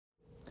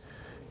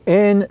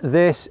In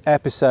this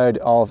episode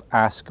of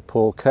Ask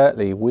Paul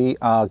Kirtley, we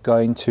are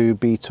going to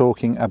be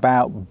talking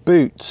about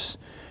boots,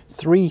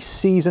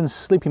 3-season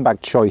sleeping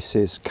bag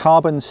choices,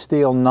 carbon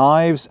steel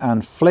knives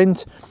and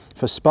flint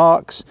for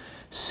sparks,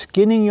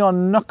 skinning your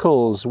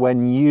knuckles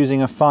when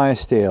using a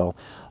firesteel,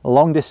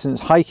 long distance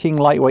hiking,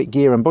 lightweight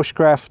gear and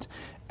bushcraft,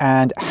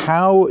 and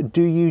how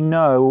do you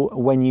know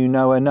when you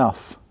know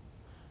enough,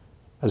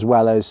 as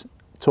well as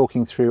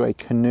talking through a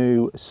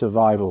canoe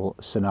survival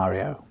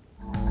scenario.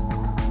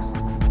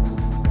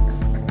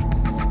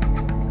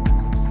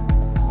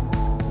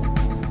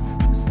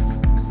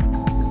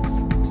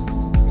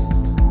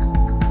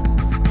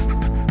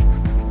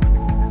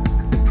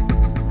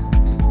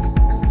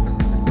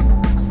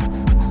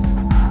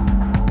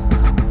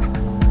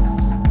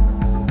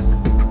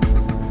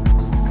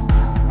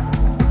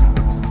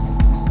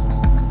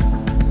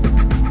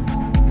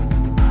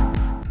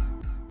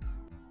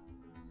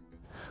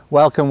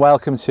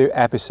 Welcome to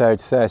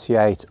episode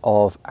 38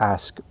 of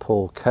Ask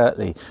Paul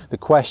Kirtley, the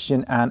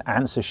question and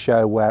answer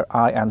show where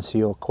I answer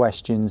your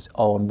questions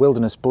on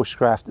wilderness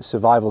bushcraft,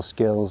 survival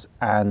skills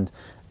and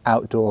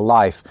outdoor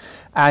life.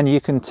 And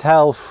you can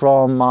tell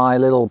from my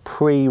little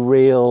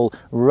pre-reel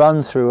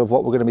run through of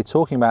what we're going to be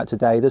talking about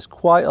today, there's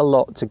quite a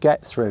lot to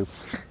get through.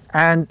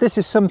 And this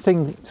is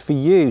something for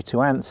you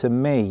to answer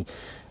me.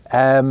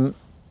 I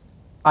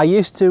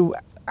used to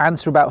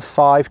answer about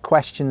 5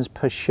 questions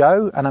per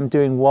show, and I'm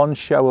doing 1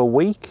 show a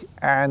week,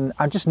 and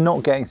I'm just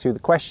not getting through the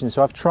questions.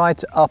 So I've tried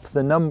to up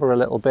the number a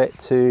little bit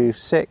to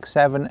 6,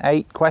 7,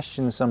 8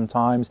 questions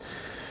sometimes.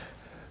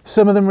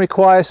 Some of them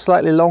require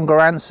slightly longer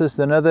answers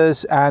than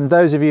others, and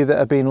those of you that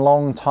have been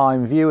long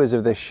time viewers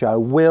of this show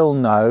will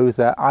know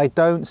that I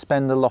don't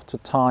spend a lot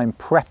of time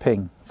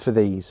prepping for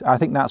these. I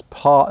think that's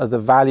part of the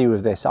value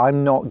of this.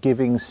 I'm not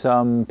giving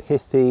some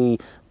pithy,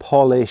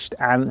 polished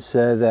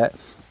answer that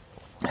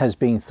has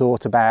been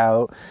thought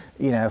about,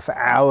 for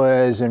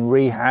hours and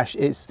rehashed.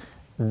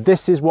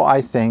 This is what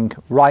I think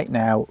right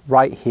now,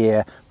 right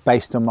here,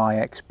 based on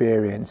my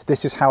experience.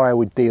 This is how I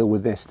would deal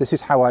with this. This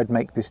is how I'd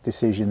make this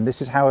decision.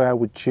 This is how I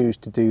would choose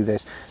to do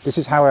this. This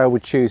is how I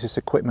would choose this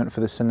equipment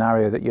for the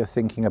scenario that you're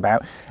thinking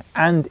about.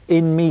 And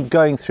in me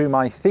going through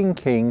my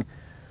thinking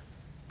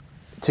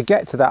to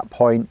get to that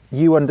point,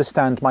 you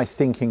understand my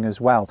thinking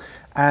as well.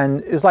 And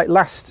it was like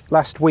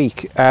last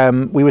week,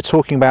 we were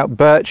talking about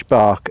birch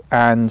bark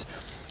and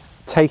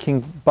taking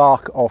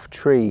bark off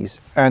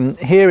trees, and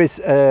here is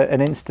an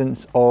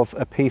instance of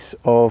a piece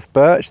of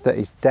birch that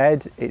is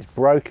dead, it's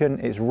broken,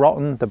 it's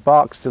rotten, the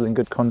bark's still in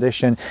good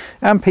condition,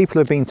 and people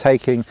have been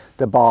taking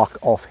the bark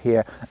off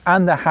here,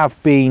 and there have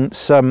been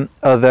some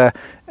other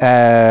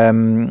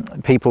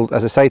people,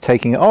 as I say,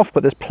 taking it off,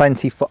 but there's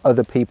plenty for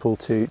other people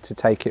to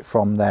take it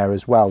from there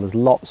as well. There's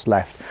lots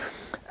left.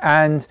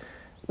 And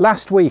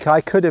last week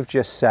I could have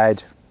just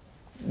said,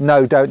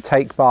 no, don't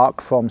take bark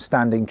from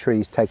standing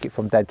trees, take it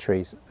from dead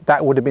trees.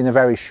 That would have been a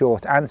very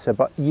short answer,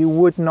 but you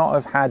would not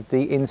have had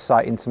the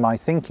insight into my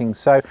thinking.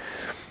 So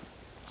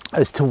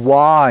as to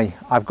why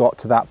I've got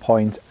to that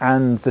point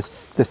and the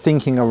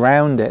thinking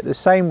around it, the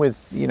same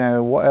with,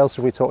 what else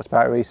have we talked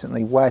about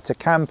recently? Where to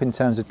camp in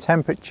terms of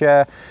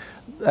temperature,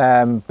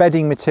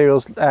 bedding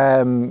materials,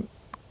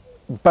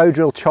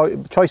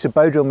 choice of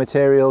bow drill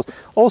materials,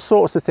 all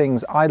sorts of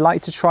things. I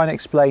like to try and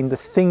explain the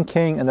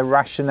thinking and the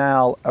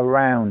rationale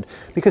around,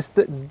 because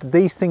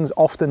these things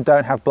often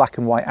don't have black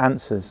and white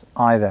answers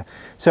either.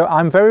 So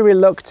I'm very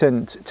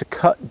reluctant to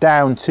cut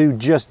down to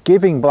just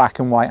giving black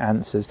and white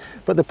answers.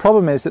 But the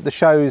problem is that the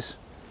shows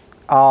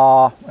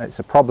are, it's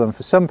a problem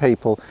for some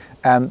people,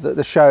 that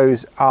the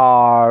shows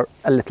are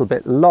a little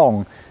bit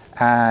long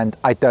and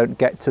I don't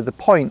get to the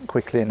point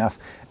quickly enough.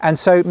 And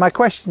so my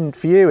question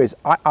for you is,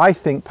 I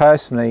think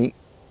personally,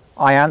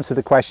 I answer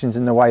the questions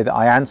in the way that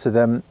I answer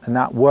them, and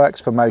that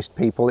works for most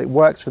people. It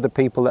works for the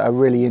people that are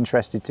really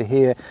interested to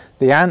hear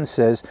the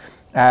answers.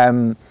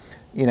 The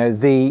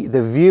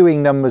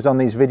viewing numbers on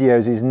these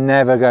videos is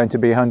never going to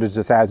be hundreds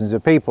of thousands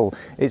of people.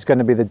 It's going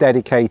to be the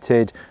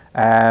dedicated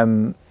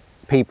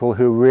people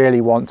who really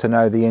want to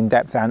know the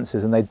in-depth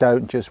answers, and they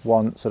don't just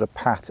want sort of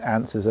pat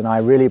answers. And I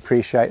really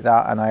appreciate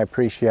that, and I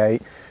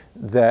appreciate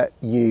that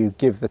you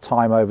give the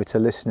time over to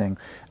listening.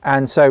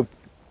 And so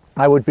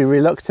I would be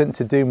reluctant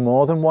to do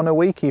more than 1 a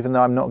week, even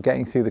though I'm not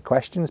getting through the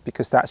questions,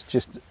 because that's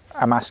just,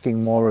 I'm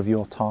asking more of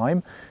your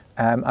time.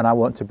 And I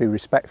want to be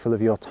respectful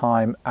of your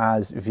time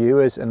as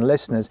viewers and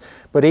listeners.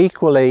 But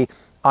equally,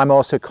 I'm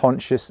also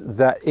conscious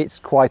that it's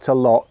quite a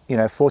lot,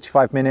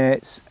 45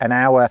 minutes, an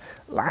hour.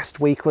 Last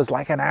week was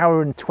like 1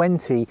 hour and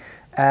 20.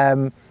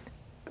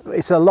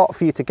 It's a lot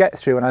for you to get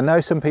through, and I know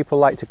some people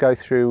like to go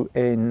through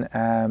in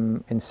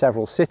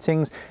several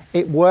sittings.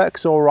 It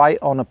works all right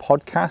on a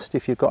podcast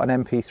if you've got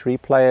an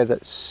MP3 player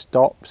that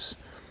stops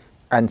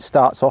and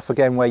starts off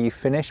again where you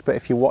finish. But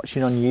if you're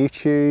watching on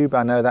YouTube,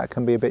 I know that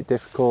can be a bit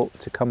difficult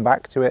to come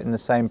back to it in the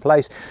same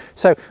place.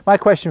 So my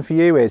question for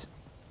you is,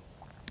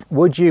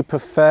 would you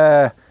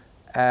prefer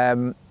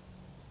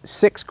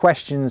 6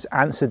 questions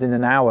answered in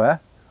an hour,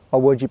 or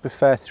would you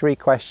prefer 3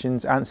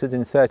 questions answered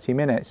in 30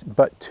 minutes,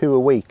 but 2 a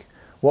week?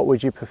 What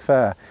would you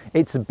prefer?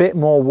 It's a bit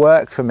more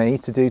work for me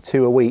to do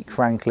 2 a week,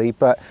 frankly,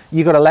 but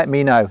you got to let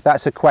me know.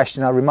 That's a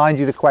question. I'll remind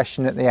you the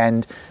question at the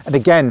end. And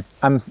again,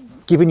 I'm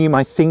giving you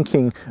my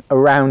thinking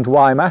around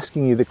why I'm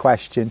asking you the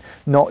question,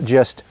 not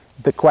just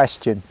the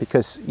question,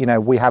 because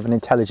we have an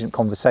intelligent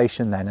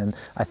conversation then, and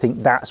I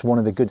think that's one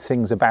of the good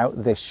things about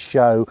this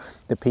show.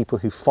 The people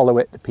who follow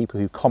it, the people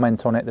who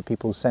comment on it, the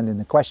people who send in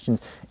the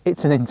questions,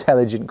 it's an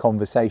intelligent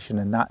conversation,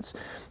 and that's,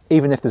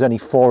 even if there's only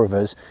 4 of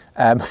us,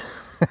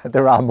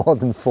 there are more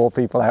than 4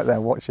 people out there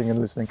watching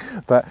and listening,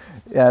 but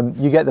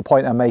you get the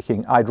point I'm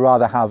making. I'd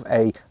rather have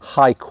a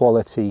high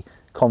quality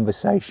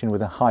conversation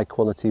with a high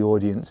quality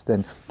audience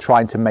than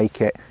trying to make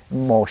it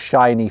more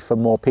shiny for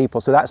more people.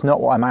 So that's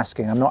not what I'm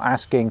asking. I'm not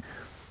asking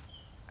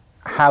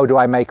how do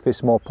I make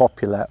this more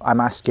popular. I'm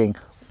asking,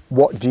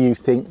 what do you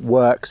think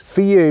works for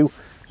you?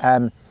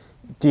 Do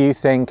you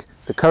think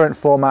the current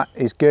format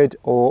is good,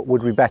 or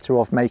would we be better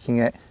off making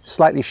it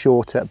slightly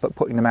shorter but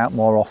putting them out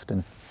more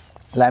often?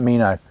 Let me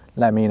know.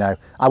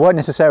 I won't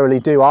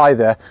necessarily do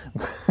either,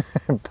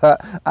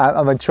 but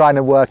I'm trying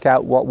to work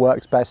out what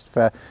works best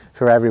for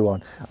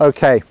everyone.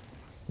 Okay,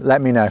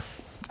 let me know.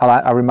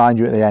 I'll remind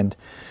you at the end.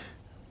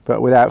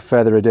 But without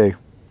further ado,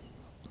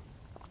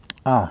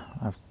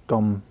 I've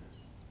gone.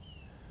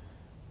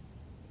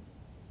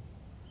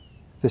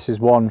 This is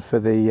one for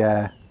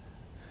the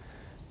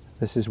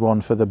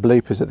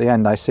bloopers at the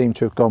end. I seem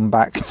to have gone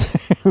back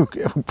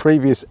to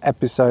previous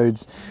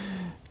episodes'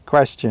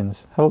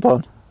 questions. Hold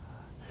on.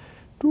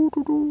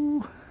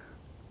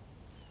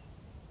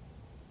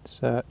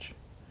 Search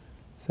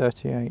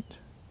 38.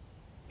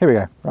 Here we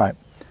go. Right,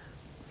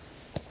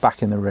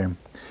 back in the room.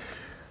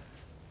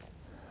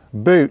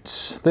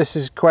 Boots. This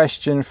is a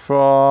question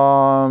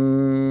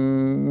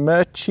from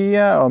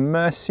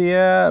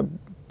Mercia.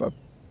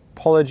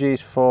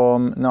 Apologies for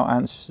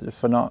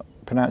not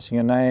pronouncing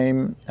your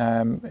name.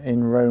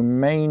 In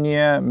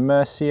Romania,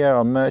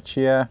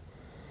 Mercia.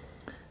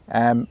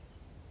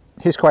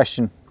 His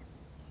question.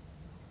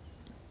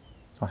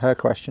 Or her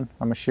question,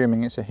 I'm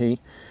assuming it's a he.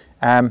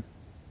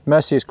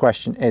 Mercia's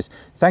question is,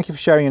 thank you for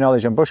sharing your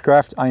knowledge on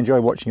bushcraft. I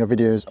enjoy watching your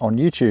videos on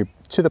YouTube.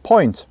 To the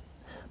point,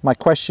 my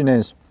question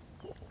is,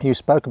 you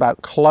spoke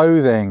about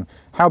clothing.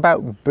 How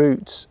about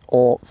boots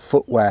or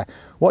footwear?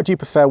 What do you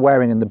prefer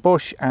wearing in the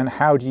bush, and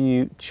how do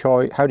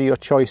your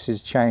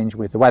choices change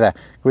with the weather?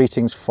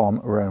 Greetings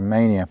from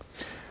Romania.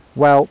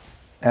 Well,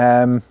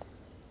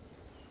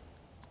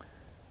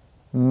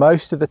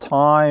 most of the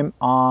time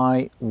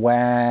I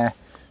wear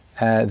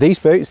these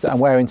boots that I'm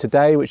wearing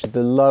today, which are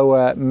the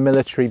lower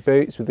military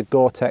boots with the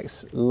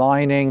Gore-Tex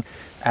lining.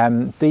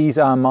 These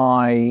are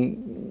my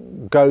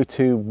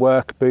go-to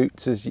work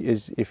boots, as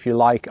if you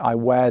like. I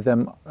wear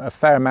them a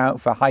fair amount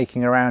for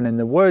hiking around in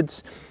the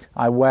woods.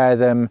 I wear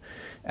them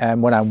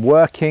when I'm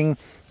working.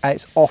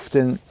 It's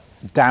often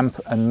damp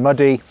and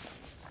muddy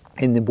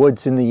in the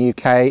woods in the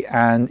UK,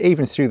 and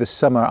even through the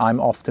summer I'm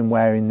often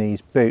wearing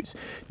these boots.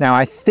 Now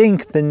I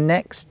think the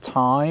next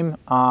time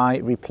I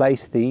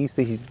replace these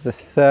is the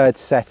 3rd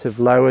set of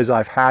lowers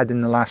I've had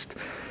in the last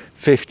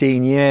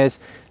 15 years.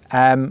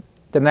 The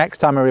next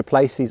time I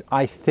replace these,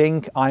 I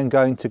think I'm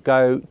going to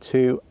go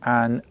to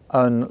an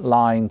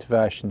unlined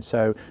version,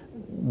 so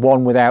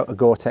one without a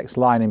Gore-Tex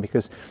lining,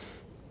 because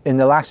in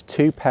the last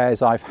 2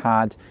 pairs I've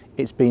had,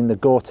 it's been the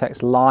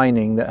Gore-Tex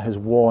lining that has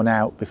worn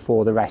out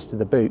before the rest of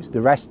the boots.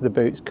 The rest of the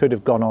boots could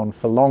have gone on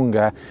for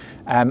longer.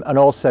 And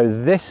also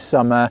this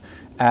summer,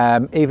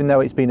 even though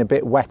it's been a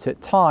bit wet at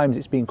times,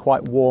 it's been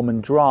quite warm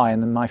and dry,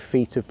 and my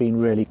feet have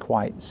been really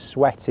quite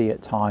sweaty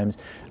at times.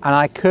 And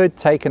I could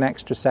take an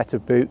extra set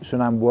of boots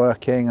when I'm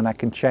working and I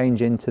can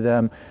change into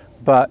them.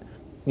 But,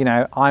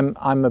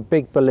 I'm a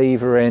big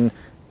believer in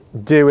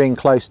doing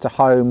close to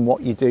home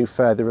what you do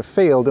further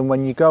afield, and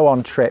when you go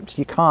on trips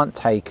you can't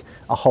take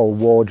a whole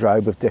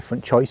wardrobe of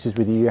different choices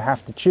with you. You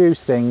have to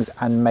choose things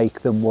and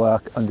make them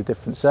work under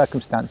different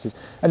circumstances,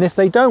 and if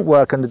they don't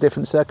work under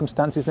different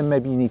circumstances, then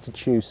maybe you need to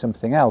choose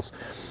something else.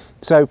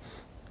 So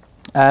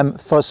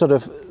for sort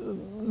of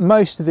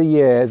most of the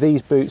year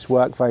these boots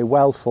work very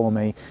well for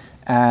me,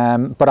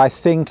 but I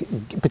think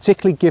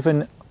particularly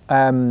given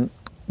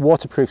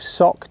waterproof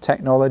sock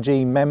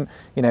technology,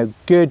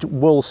 good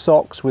wool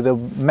socks with a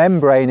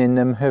membrane in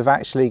them have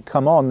actually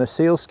come on. The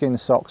sealskin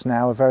socks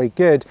now are very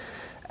good.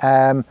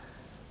 I'm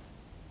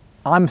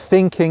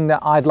thinking that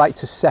I'd like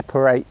to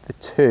separate the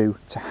two,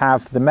 to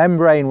have the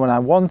membrane when I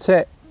want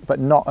it, but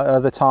not at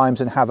other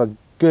times, and have a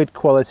good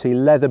quality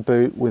leather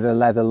boot with a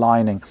leather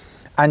lining.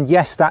 And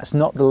yes, that's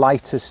not the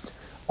lightest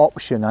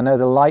option. I know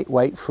the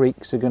lightweight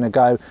freaks are going to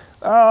go,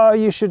 oh,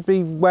 you should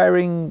be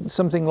wearing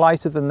something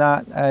lighter than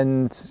that.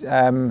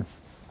 And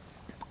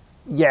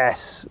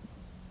yes,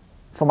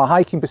 from a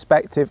hiking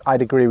perspective,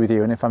 I'd agree with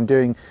you. And if I'm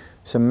doing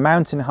some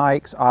mountain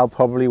hikes, I'll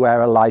probably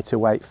wear a lighter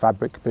weight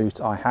fabric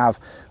boot. I have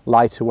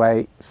lighter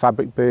weight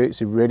fabric boots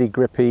with really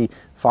grippy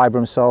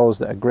Vibram soles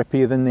that are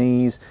grippier than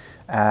these,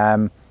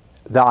 that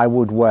I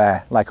would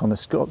wear. Like on the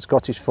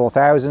Scottish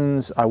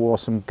 4000s, I wore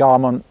some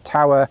Garmont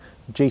Tower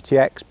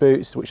GTX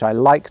boots, which I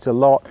liked a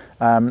lot,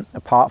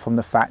 apart from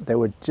the fact they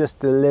were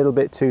just a little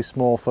bit too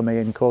small for me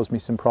and caused me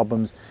some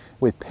problems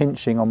with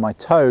pinching on my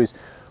toes.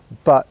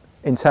 But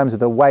in terms of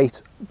the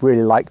weight,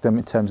 really liked them.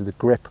 In terms of the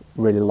grip,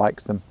 really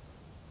liked them.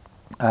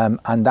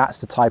 And that's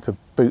the type of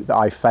boot that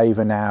I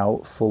favour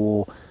now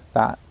for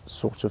that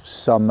sort of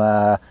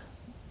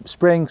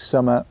spring,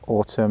 summer,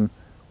 autumn,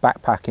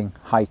 backpacking,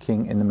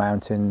 hiking in the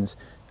mountains,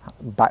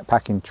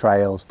 backpacking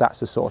trails. That's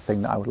the sort of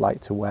thing that I would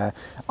like to wear.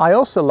 I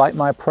also like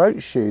my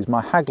approach shoes,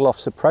 my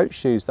Haglofs approach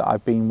shoes that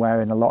I've been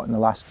wearing a lot in the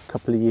last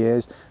couple of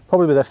years.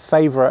 Probably the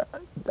favourite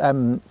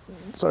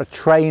sort of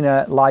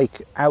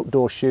trainer-like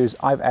outdoor shoes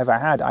I've ever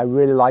had. I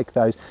really like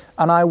those,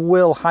 and I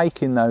will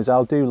hike in those.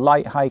 I'll do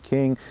light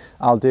hiking,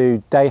 I'll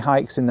do day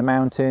hikes in the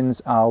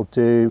mountains, I'll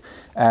do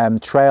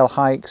trail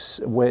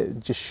hikes,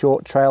 with just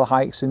short trail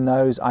hikes in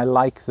those. I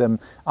like them.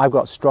 I've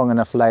got strong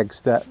enough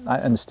legs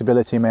and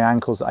stability in my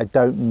ankles that I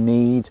don't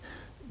need,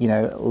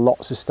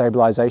 lots of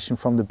stabilization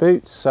from the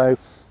boots, so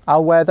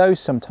I'll wear those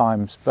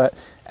sometimes. But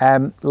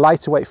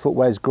lighter weight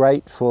footwear is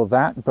great for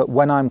that, but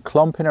when I'm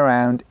clomping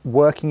around,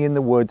 working in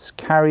the woods,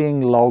 carrying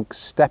logs,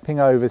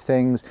 stepping over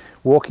things,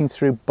 walking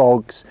through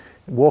bogs,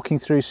 walking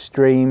through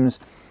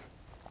streams,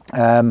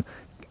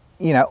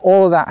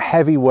 all of that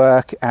heavy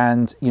work,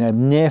 and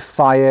near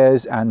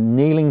fires and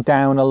kneeling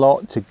down a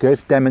lot to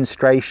give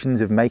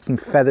demonstrations of making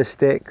feather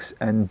sticks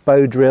and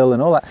bow drill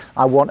and all that,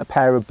 I want a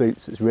pair of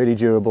boots that's really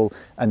durable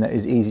and that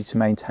is easy to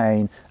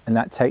maintain, and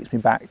that takes me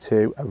back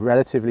to a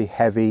relatively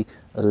heavy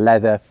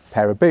leather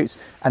pair of boots.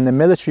 And the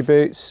military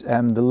boots,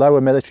 the lower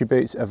military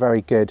boots, are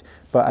very good,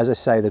 but as I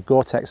say, the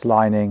Gore-Tex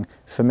lining,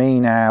 for me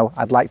now,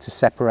 I'd like to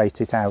separate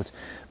it out.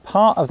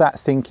 Part of that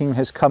thinking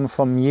has come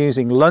from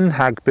using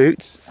Lundhag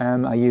boots.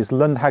 I use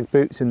Lundhag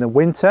boots in the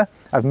winter.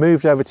 I've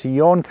moved over to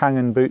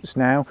Jornkangen boots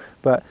now,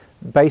 but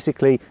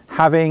basically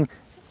having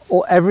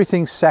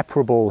everything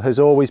separable has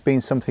always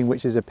been something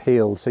which has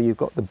appealed. So you've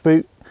got the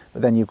boot,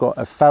 but then you've got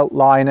a felt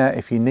liner.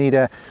 If you need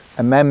a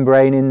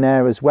membrane in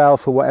there as well,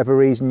 for whatever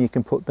reason, you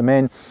can put them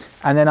in.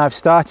 And then I've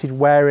started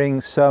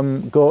wearing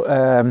some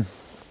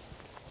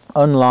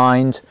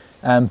unlined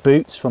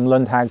boots from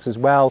Lundhags as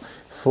well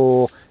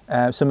for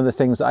some of the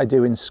things that I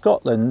do in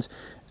Scotland.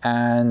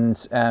 And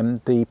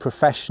the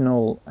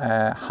professional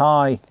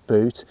high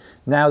boot,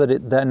 now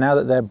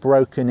that they're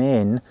broken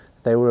in,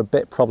 they were a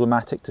bit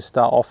problematic to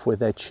start off with.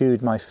 They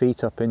chewed my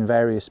feet up in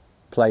various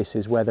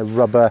places where the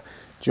rubber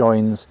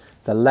joins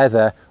the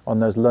leather on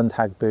those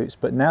Lundhag boots,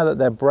 but now that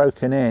they're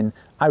broken in,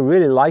 I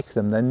really like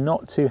them. They're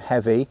not too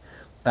heavy,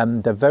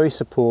 they're very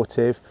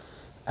supportive,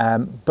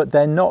 but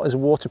they're not as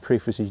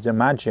waterproof as you'd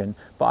imagine.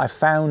 But I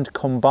found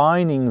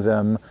combining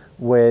them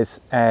with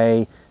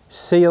a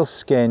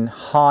sealskin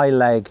high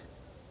leg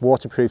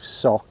waterproof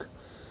sock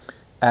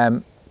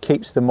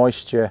keeps the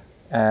moisture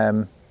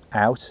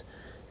out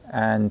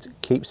and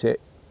keeps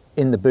it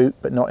in the boot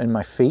but not in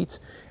my feet.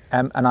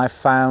 And I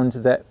found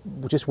that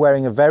just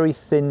wearing a very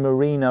thin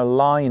merino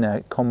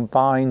liner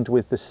combined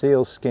with the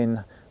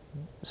sealskin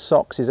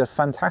socks is a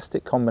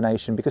fantastic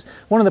combination, because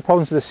one of the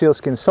problems with the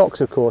sealskin socks,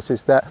 of course,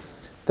 is that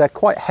they're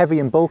quite heavy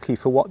and bulky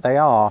for what they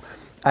are,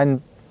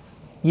 and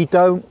you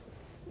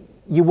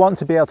want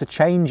to be able to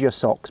change your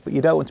socks, but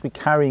you don't want to be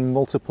carrying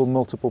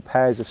multiple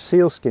pairs of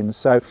sealskins.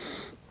 So,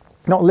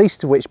 not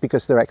least of which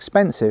because they're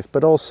expensive,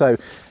 but also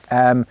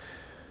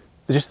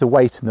just the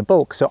weight and the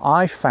bulk. So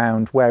I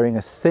found wearing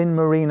a thin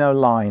merino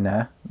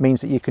liner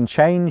means that you can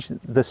change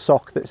the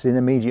sock that's in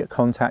immediate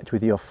contact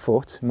with your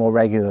foot more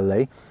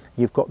regularly.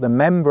 You've got the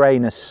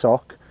membranous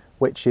sock,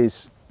 which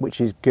is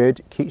good,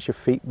 keeps your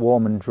feet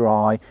warm and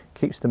dry,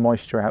 keeps the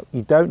moisture out.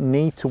 You don't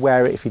need to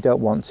wear it if you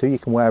don't want to. You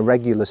can wear a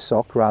regular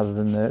sock rather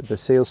than the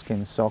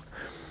sealskin sock.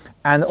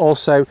 And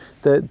also,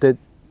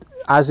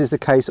 as is the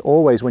case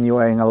always when you're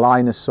wearing a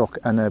liner sock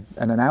and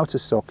an outer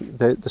sock,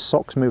 the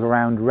socks move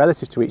around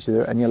relative to each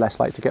other and you're less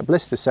likely to get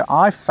blisters. So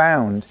I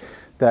found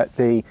that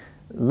the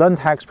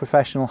Lundhags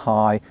Professional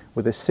High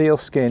with a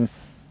sealskin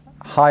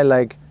high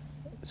leg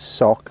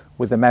sock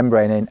with a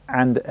membrane in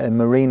and a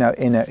merino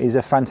inner is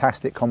a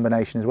fantastic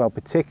combination as well,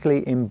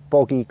 particularly in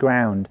boggy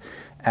ground.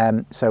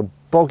 So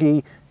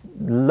boggy,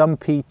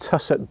 lumpy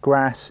tussock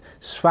grass,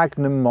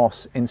 sphagnum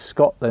moss in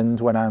Scotland,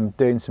 when I'm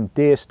doing some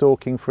deer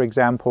stalking, for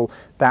example,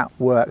 that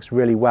works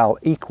really well.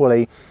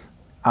 Equally,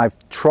 I've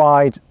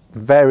tried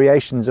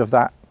variations of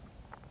that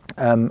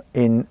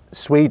in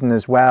Sweden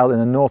as well, in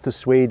the north of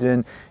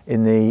Sweden,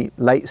 in the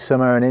late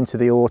summer and into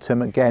the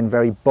autumn. Again,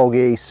 very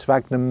boggy,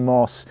 sphagnum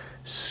moss,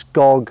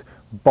 skog,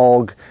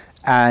 bog,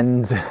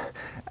 and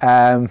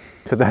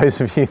for those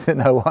of you that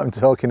know what I'm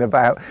talking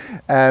about,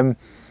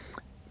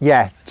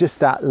 yeah,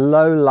 just that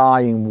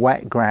low-lying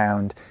wet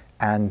ground,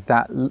 and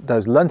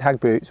those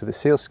Lundhag boots with the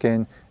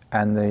sealskin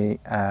and the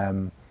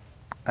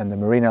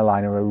merino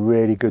liner are a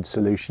really good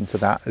solution to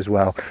that as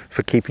well,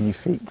 for keeping your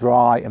feet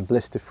dry and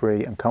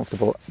blister-free and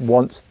comfortable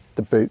once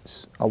the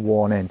boots are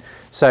worn in.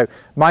 So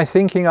my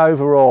thinking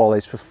overall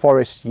is for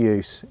forest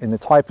use, in the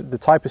type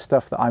of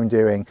stuff that I'm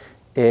doing,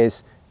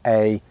 is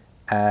a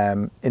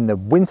In the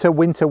winter,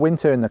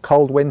 in the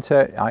cold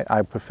winter,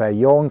 I prefer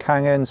Yorn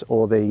Kangans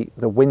or the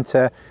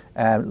winter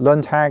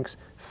Lundhags,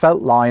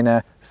 felt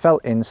liner,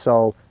 felt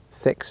insole,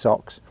 thick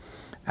socks.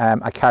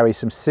 I carry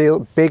some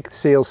big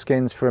seal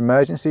skins for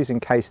emergencies in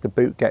case the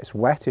boot gets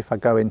wet if I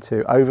go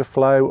into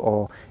overflow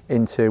or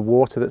into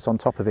water that's on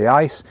top of the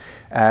ice.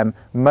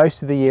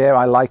 Most of the year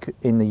I like,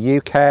 in the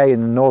UK,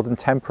 in the northern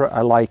temperate,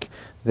 I like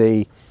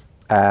the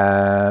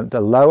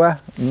lower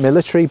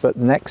military, but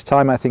next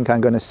time I think I'm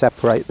going to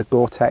separate the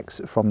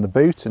Gore-Tex from the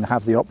boot and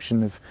have the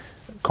option of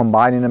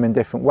combining them in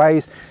different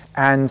ways.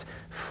 And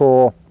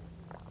for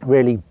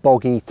really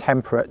boggy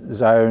temperate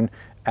zone,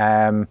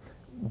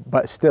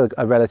 but still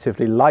a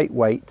relatively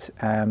lightweight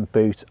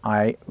boot,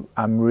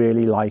 I'm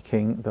really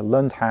liking the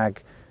Lundhag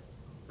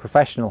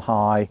Professional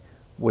High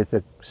with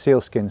the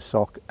sealskin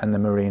sock and the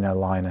merino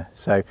liner.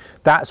 So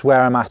that's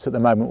where I'm at the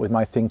moment with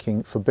my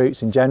thinking for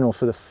boots in general.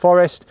 For the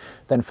forest,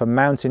 then for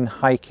mountain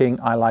hiking,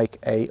 I like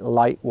a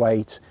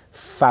lightweight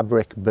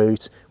fabric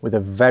boot with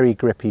a very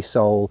grippy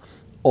sole,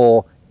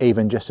 or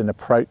even just an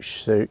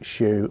approach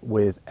shoe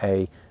with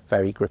a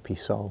very grippy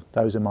sole.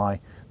 Those are my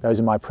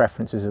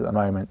preferences at the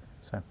moment.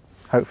 So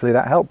hopefully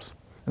that helps.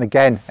 And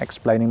again,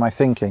 explaining my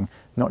thinking,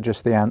 not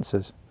just the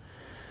answers.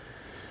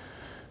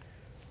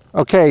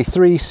 Okay,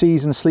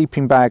 3-season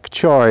sleeping bag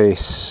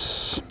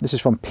choice. This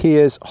is from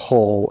Piers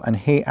Hall, and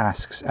he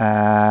asks,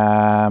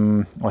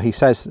 he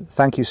says,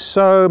 thank you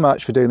so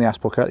much for doing the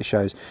Ask Paul Kirtley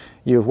shows.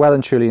 You have well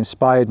and truly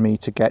inspired me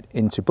to get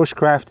into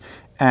bushcraft,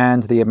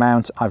 and the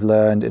amount I've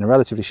learned in a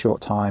relatively short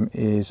time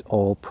is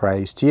all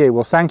praise to you.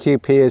 Well, thank you,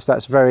 Piers.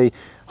 That's very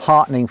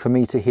heartening for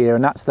me to hear,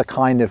 and that's the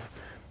kind of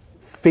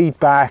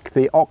feedback,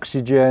 the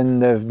oxygen,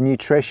 the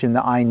nutrition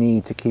that I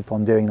need to keep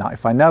on doing that.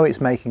 If I know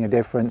it's making a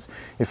difference,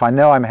 if I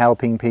know I'm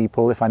helping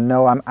people, if I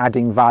know I'm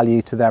adding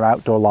value to their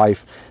outdoor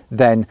life,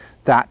 then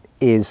that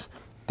is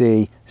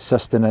the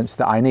sustenance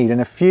that I need. And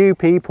a few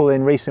people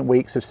in recent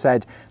weeks have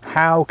said,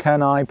 how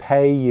can I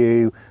pay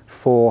you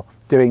for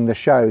doing the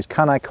shows?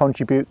 Can I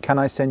contribute? Can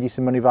I send you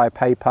some money via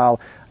PayPal?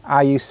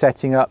 Are you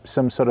setting up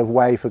some sort of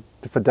way for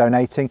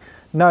donating?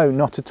 No,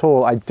 not at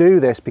all. I do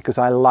this because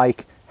I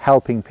like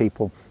helping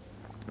people.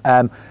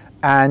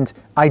 And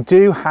I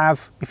do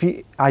have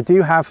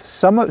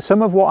some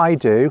of what I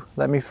do,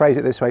 let me phrase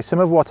it this way, some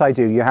of what I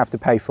do you have to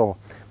pay for.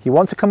 If you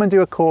want to come and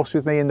do a course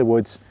with me in the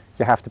woods,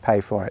 you have to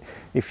pay for it.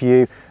 If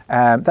you,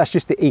 that's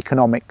just the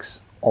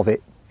economics of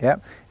it. Yeah.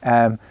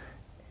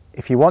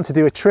 If you want to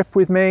do a trip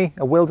with me,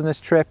 a wilderness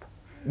trip,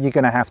 you're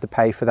going to have to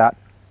pay for that.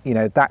 You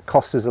know, that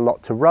costs us a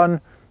lot to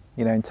run,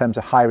 you know, in terms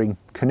of hiring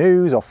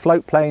canoes or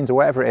float planes or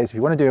whatever it is. If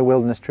you want to do a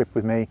wilderness trip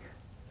with me,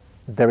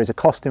 there is a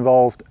cost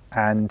involved,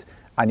 and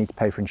I need to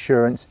pay for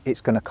insurance.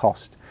 It's going to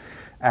cost.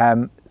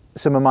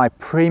 Some of my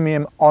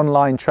premium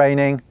online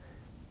training,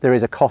 there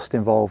is a cost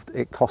involved.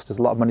 It costs us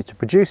a lot of money to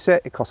produce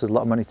it. It costs us a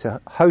lot of money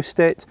to host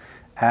it.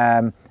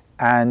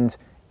 And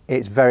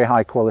it's very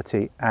high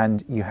quality,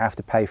 and you have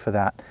to pay for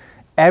that.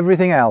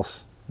 Everything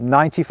else,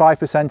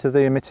 95% of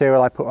the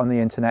material I put on the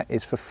internet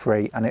is for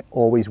free, and it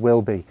always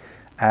will be.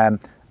 And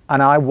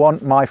I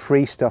want my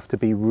free stuff to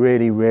be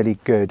really, really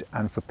good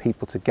and for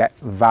people to get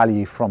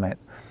value from it.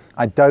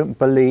 I don't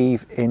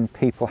believe in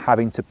people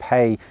having to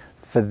pay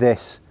for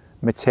this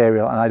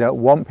material, and I don't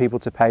want people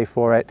to pay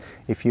for it.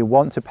 If you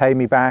want to pay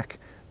me back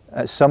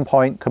at some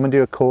point, come and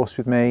do a course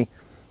with me,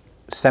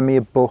 send me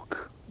a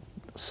book,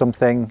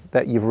 something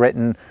that you've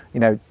written, you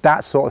know,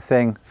 that sort of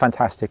thing,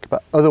 fantastic.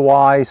 But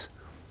otherwise,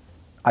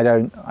 I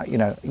don't, you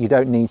know, you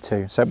don't need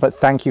to. So, but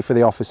thank you for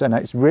the offer. And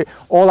it's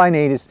all I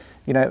need is,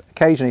 you know,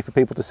 occasionally for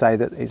people to say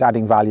that it's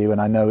adding value,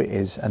 and I know it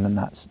is, and then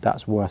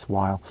that's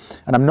worthwhile.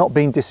 And I'm not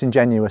being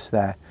disingenuous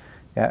there.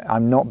 Yeah,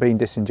 I'm not being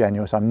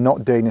disingenuous. I'm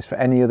not doing this for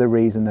any other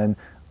reason than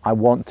I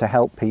want to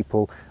help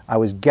people. I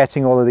was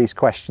getting all of these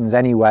questions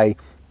anyway.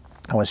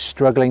 I was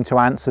struggling to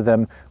answer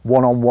them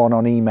one-on-one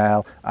on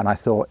email, and I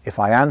thought if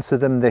I answer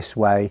them this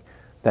way,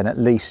 then at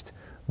least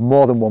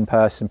more than one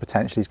person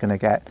potentially is going to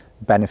get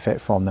benefit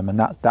from them, and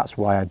that's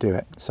why I do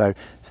it. So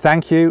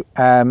thank you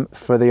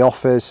for the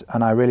offers,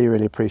 and I really,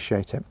 really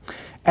appreciate it.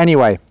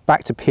 Anyway,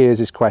 back to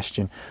Piers'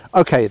 question.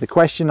 Okay, the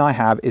question I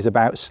have is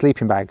about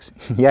sleeping bags.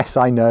 Yes,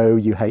 I know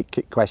you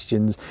hate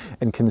questions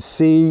and can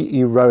see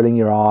you rolling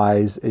your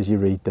eyes as you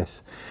read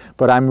this,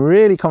 but I'm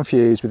really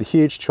confused with a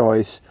huge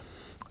choice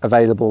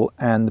available,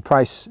 and the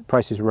price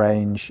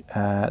range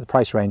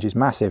is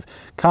massive.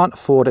 Can't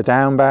afford a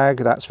down bag,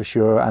 that's for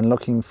sure, and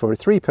looking for a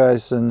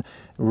 3-person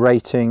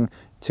rating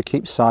to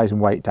keep size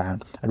and weight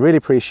down. I'd really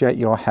appreciate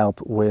your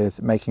help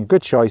with making a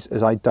good choice,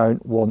 as I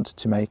don't want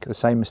to make the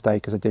same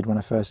mistake as I did when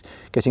I first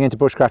getting into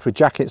bushcraft with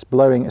jackets,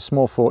 blowing a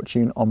small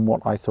fortune on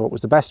what I thought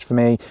was the best for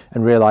me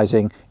and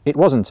realizing it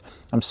wasn't.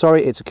 I'm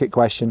sorry it's a quick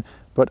question,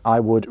 but I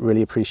would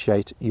really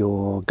appreciate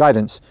your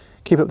guidance.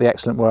 Keep up the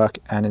excellent work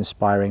and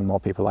inspiring more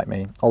people like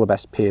me. All the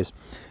best, Piers.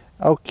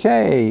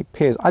 Okay,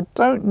 Piers, I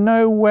don't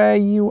know where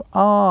you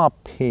are,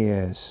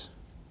 Piers.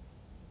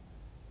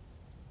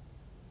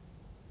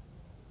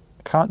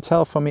 Can't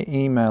tell from your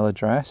email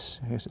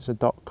address. I guess it's a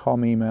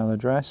 .com email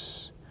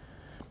address.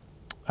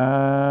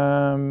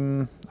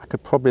 I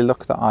could probably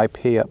look the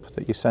IP up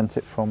that you sent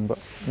it from, but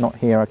not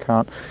here, I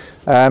can't.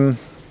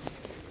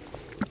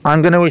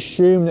 I'm going to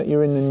assume that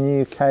you're in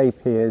the UK,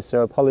 Piers,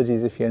 so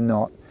apologies if you're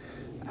not.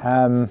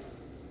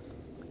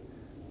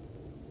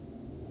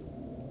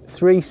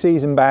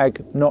 3-season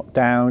bag, not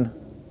down.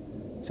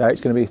 So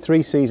it's going to be a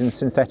 3-season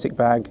synthetic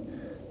bag.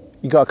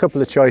 You've got a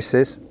couple of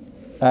choices,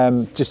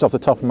 just off the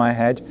top of my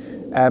head.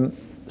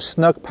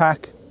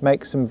 Snugpak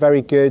makes some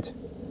very good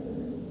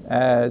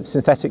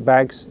synthetic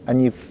bags,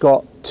 and you've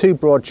got 2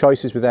 broad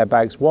choices with their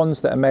bags,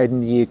 ones that are made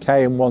in the UK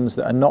and ones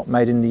that are not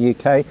made in the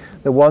UK.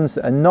 The ones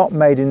that are not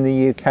made in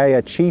the UK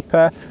are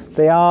cheaper.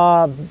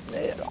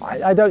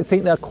 I don't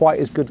think they're quite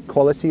as good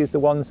quality as the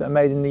ones that are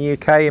made in the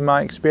UK in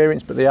my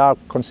experience, but they are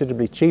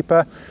considerably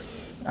cheaper,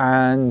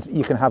 and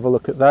you can have a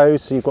look at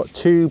those. So you've got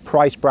 2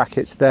 price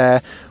brackets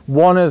there.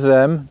 One of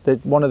them,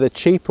 one of the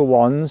cheaper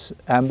ones,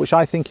 which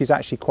I think is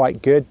actually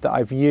quite good, that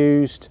I've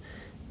used.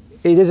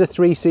 It is a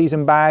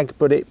 3-season bag,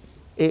 but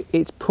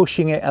it's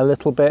pushing it a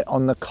little bit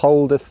on the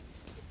colder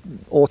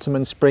autumn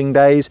and spring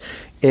days,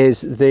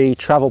 is the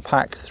Travel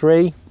Pack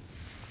 3.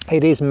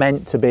 It is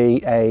meant to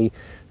be a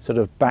sort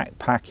of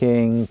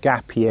backpacking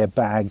gap year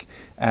bag.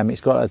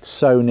 It's got a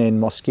sewn in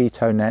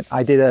mosquito net.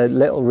 I did a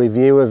little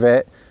review of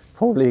it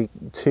probably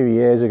 2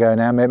 years ago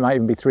now, it might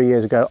even be 3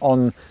 years ago,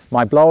 on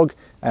my blog,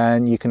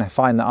 and you can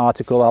find the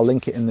article. I'll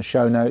link it in the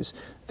show notes.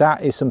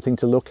 That is something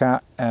to look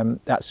at.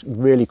 That's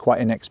really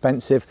quite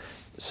inexpensive.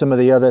 Some of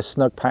the other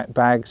Snugpak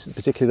bags,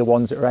 particularly the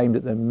ones that are aimed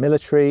at the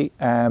military,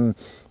 the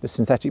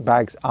synthetic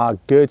bags are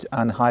good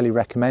and highly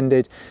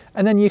recommended.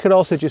 And then you could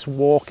also just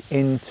walk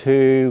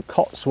into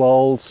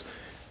Cotswolds,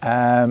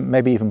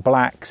 maybe even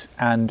Blacks,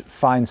 and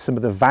find some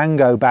of the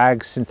Vango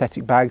bags,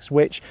 synthetic bags,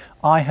 which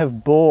I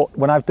have bought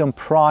when I've done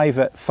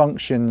private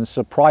functions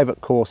or private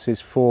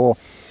courses for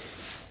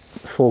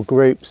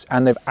groups,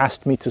 and they've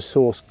asked me to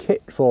source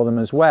kit for them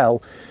as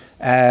well.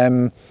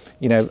 I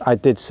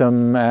did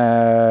some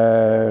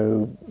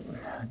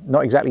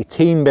not exactly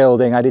team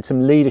building, I did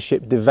some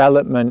leadership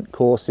development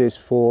courses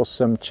for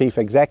some chief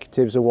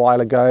executives a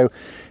while ago,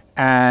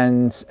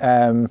 and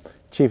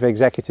chief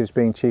executives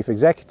being chief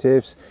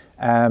executives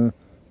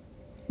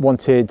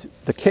wanted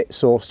the kit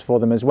sourced for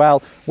them as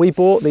well. We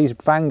bought these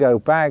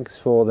Vango bags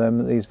for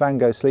them, these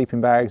Vango sleeping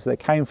bags. They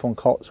came from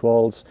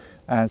Cotswolds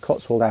and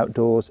Cotswold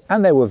Outdoors,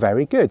 and they were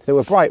very good. They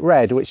were bright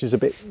red, which is a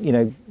bit,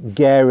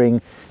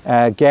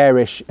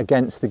 garish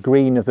against the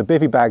green of the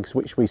bivvy bags,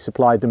 which we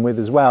supplied them with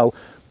as well.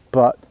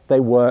 But they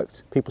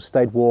worked. People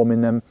stayed warm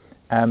in them.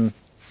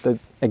 The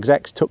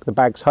execs took the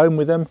bags home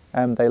with them,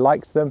 and they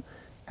liked them,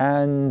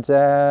 and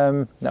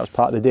that was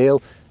part of the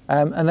deal.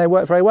 And they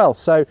worked very well.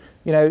 So,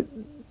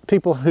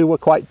 people who were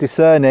quite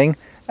discerning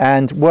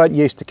and weren't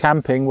used to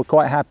camping were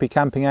quite happy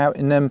camping out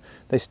in them.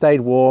 They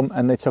stayed warm,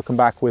 and they took them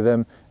back with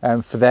them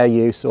for their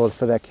use or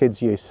for their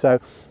kids' use. So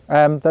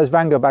those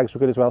Vango bags were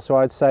good as well. So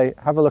I'd say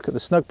have a look at the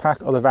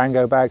Snugpak or the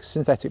Vango bags,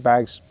 synthetic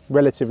bags,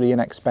 relatively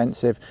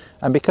inexpensive.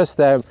 And because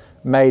they're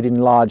made in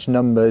large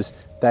numbers,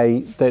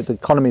 the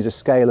economies of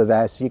scale are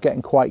there. So you're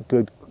getting quite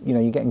good,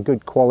 you're getting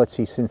good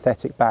quality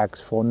synthetic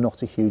bags for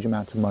not a huge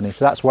amount of money.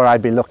 So that's where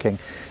I'd be looking.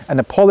 And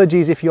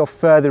apologies if you're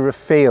further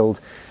afield.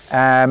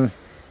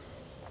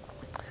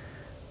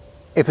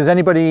 If there's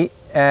anybody,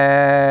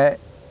 let's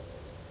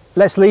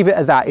leave it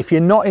at that. If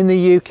you're not in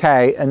the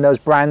UK and those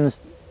brands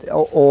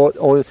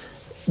or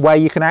where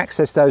you can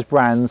access those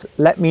brands,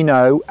 let me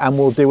know and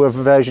we'll do a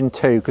version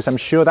 2, because I'm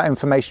sure that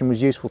information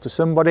was useful to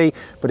somebody.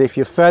 But if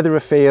you're further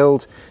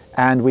afield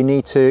and we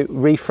need to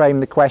reframe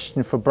the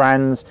question for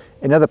brands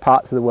in other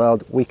parts of the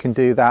world, we can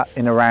do that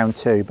in a round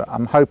 2, but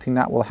I'm hoping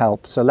that will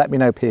help. So let me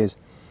know, Piers.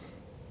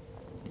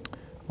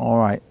 All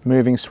right,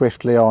 moving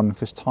swiftly on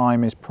because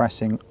time is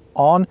pressing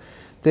on.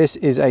 This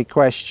is a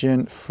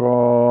question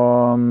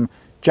from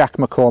Jack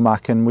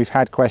McCormack, and we've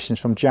had questions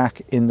from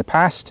Jack in the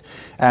past.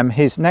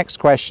 His next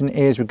question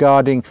is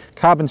regarding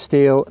carbon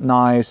steel,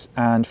 knives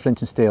and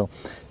flint and steel.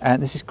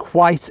 And this is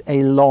quite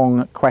a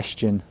long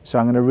question, so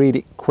I'm going to read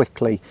it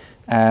quickly.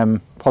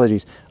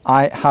 Apologies.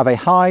 I have a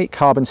high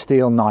carbon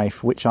steel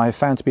knife, which I have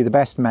found to be the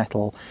best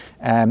metal.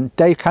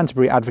 Dave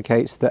Canterbury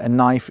advocates that a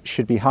knife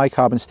should be high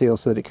carbon steel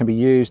so that it can be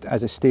used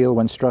as a steel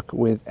when struck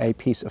with a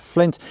piece of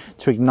flint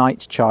to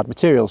ignite charred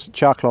materials,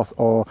 charcloth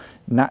or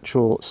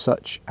natural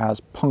such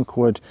as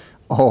punkwood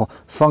or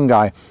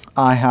fungi.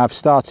 I have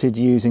started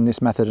using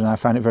this method and I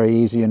found it very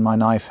easy, and my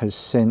knife has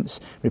since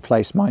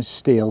replaced my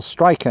steel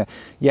striker.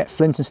 Yet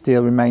flint and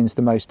steel remains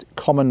the most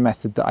common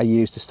method that I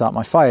use to start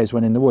my fires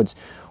when in the woods.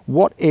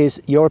 What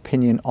is your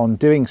opinion on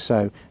doing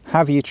so?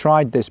 Have you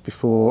tried this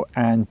before,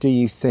 and do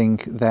you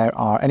think there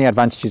are any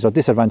advantages or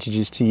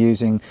disadvantages to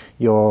using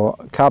your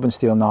carbon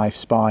steel knife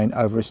spine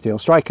over a steel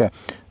striker?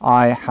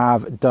 I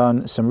have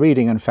done some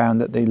reading and found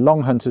that the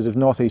long hunters of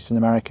northeastern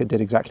America did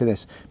exactly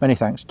this. Many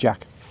thanks,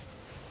 Jack.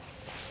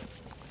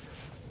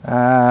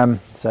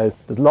 So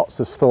there's lots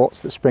of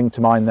thoughts that spring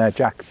to mind there,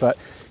 Jack, but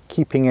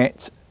keeping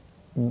it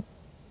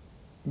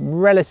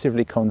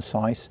relatively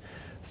concise.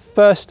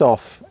 First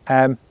off,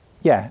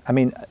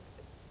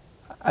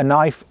 a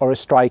knife or a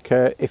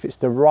striker, if it's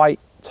the right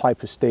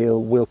type of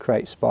steel, will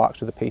create sparks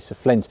with a piece of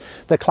flint.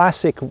 The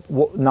classic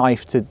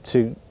knife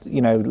to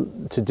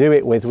do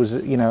it with was,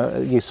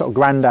 your sort of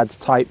granddad's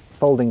type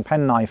folding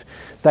pen knife.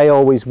 They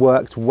always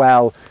worked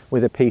well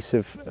with a piece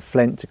of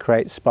flint to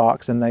create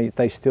sparks, and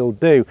they still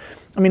do.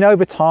 I mean,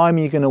 over time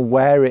you're going to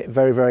wear it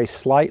very, very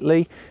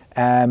slightly.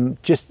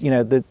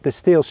 The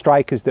steel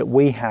strikers that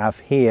we have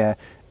here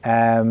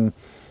at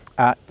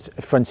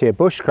Frontier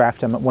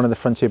Bushcraft, I'm at one of the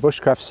Frontier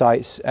Bushcraft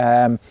sites,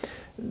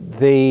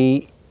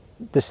 the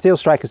steel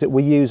strikers that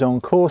we use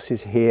on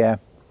courses here,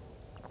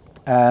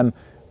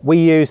 we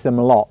use them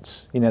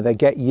lots. They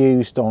get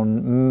used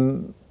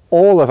on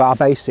all of our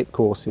basic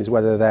courses,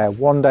 whether they're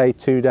 1 day,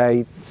 2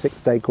 day, 6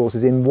 day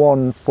courses, in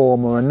one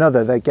form or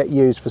another. They get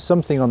used for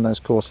something on those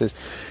courses,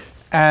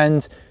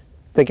 and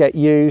they get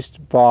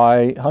used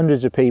by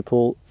hundreds of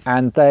people,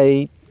 and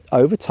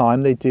over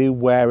time they do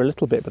wear a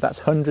little bit, but that's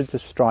hundreds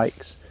of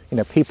strikes.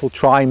 People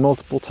try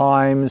multiple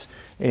times,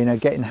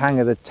 getting hang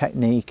of the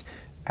technique,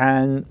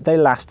 and they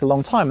last a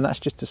long time, and that's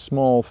just a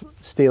small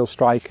steel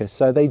striker,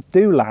 so they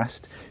do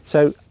last.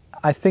 So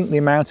I think the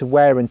amount of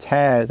wear and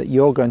tear that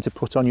you're going to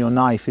put on your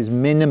knife is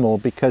minimal,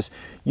 because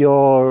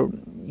you're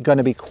going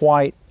to be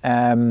quite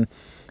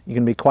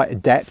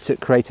adept at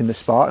creating the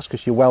sparks,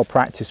 because you're well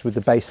practiced with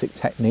the basic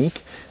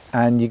technique,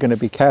 and you're going to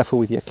be careful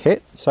with your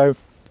kit. So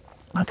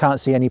I can't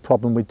see any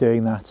problem with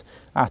doing that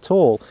at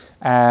all.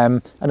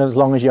 And as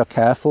long as you're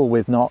careful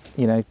with not,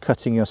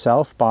 cutting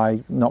yourself by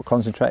not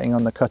concentrating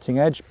on the cutting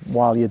edge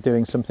while you're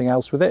doing something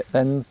else with it,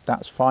 then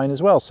that's fine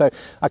as well. So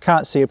I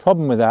can't see a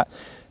problem with that.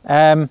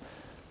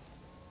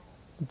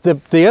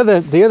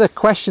 The other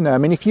question, I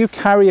mean, if you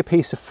carry a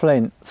piece of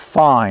flint,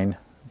 fine,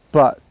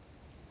 but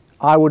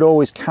I would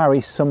always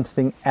carry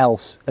something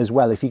else as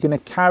well. If you're going to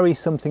carry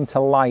something to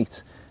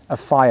light a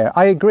fire,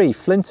 I agree,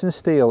 flint and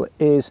steel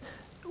is,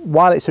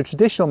 while it's a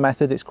traditional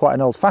method, it's quite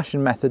an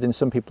old-fashioned method in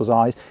some people's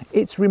eyes,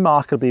 it's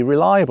remarkably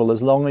reliable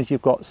as long as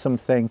you've got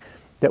something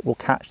that will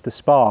catch the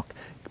spark.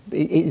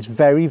 It is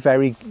very,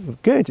 very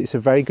good. It's a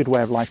very good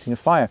way of lighting a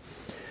fire.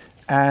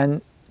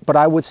 But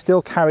I would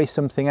still carry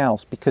something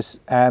else, because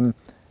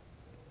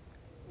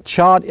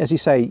charred, as you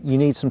say, you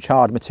need some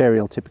charred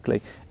material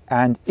typically.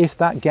 And if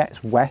that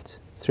gets wet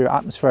through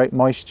atmospheric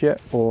moisture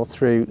or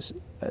through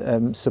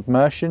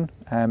submersion,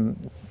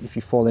 if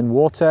you fall in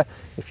water,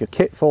 if your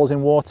kit falls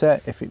in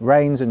water, if it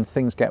rains and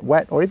things get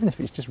wet, or even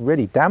if it's just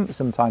really damp,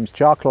 sometimes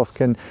char cloth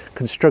can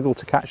struggle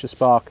to catch a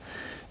spark.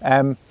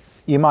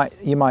 You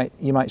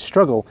might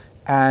struggle,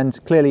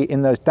 and clearly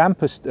in those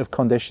dampest of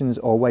conditions,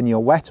 or when you're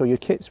wet or your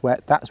kit's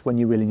wet, that's when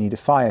you really need a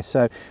fire.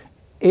 So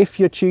if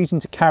you're choosing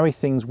to carry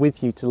things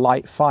with you to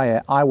light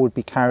fire, I would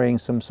be carrying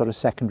some sort of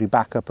secondary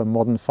backup, a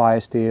modern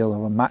firesteel,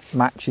 or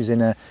matches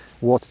in a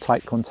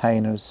watertight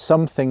container,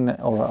 something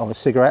or a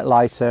cigarette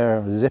lighter or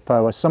a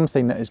Zippo, or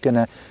something that is going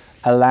to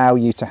allow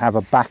you to have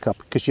a backup,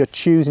 because you're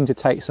choosing to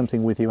take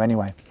something with you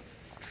anyway.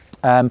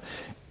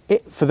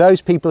 For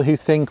those people who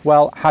think,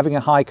 well, having a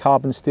high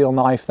carbon steel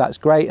knife, that's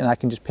great, and I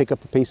can just pick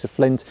up a piece of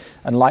flint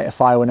and light a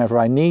fire whenever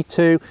I need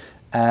to,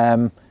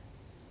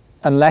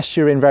 unless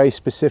you're in very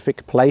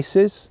specific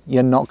places,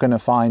 you're not going to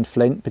find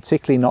flint,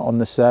 particularly not on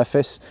the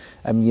surface.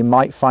 You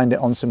might find it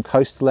on some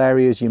coastal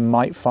areas, you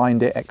might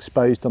find it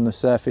exposed on the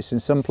surface in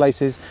some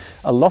places.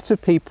 A lot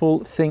of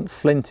people think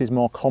flint is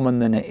more common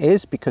than it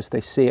is because they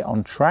see it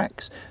on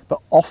tracks, but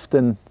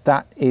often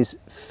that is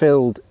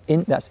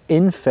that's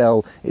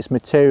infill, it's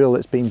material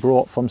that's been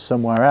brought from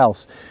somewhere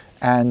else.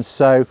 And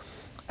so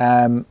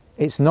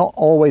it's not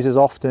always as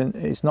often,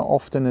 as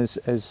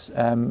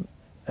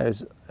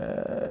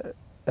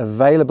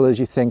available as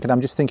you think. And I'm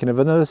just thinking of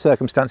another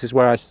circumstance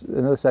where I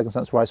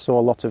saw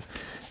a lot of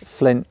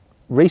flint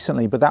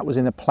recently, but that was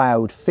in a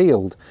ploughed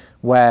field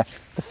where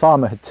the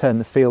farmer had turned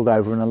the field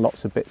over and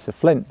lots of bits of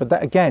flint. But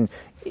that, again,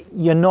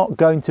 you're not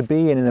going to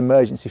be in an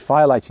emergency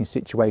fire lighting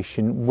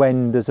situation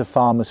when there's a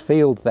farmer's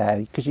field there,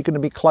 because you're going to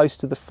be close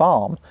to the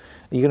farm.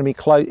 You're going to be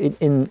close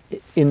in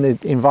the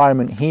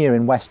environment here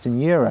in Western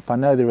Europe. I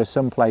know there are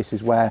some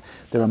places where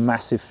there are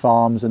massive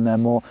farms and they're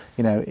more,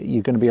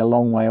 you're going to be a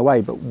long way away,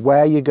 but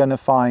where you're going to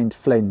find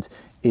flint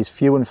is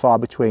few and far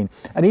between.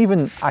 And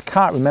even, I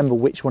can't remember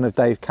which one of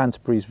Dave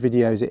Canterbury's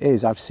videos it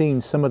is. I've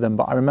seen some of them,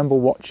 but I remember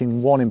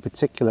watching one in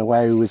particular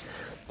where he was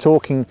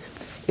talking.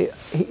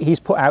 He's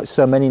put out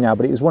so many now,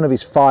 but it was one of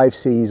his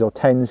 5Cs or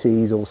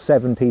 10Cs or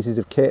 7 pieces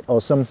of kit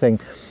or something,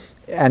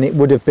 and it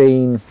would have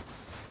been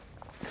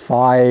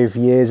 5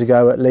 years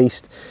ago at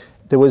least.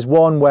 There was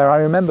one where I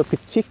remember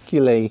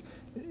particularly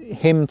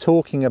him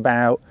talking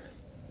about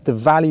the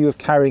value of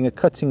carrying a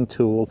cutting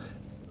tool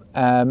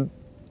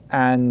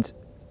and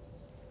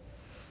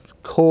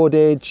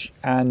cordage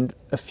and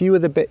a few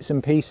other bits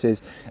and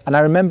pieces. And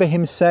I remember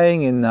him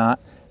saying in that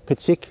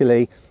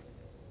particularly,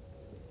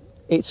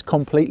 it's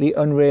completely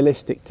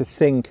unrealistic to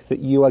think that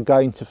you are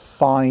going to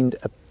find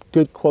a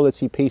good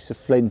quality piece of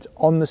flint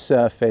on the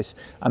surface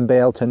and be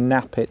able to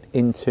nap it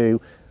into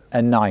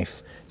a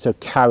knife, so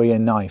carry a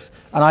knife.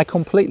 And I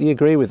completely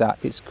agree with that.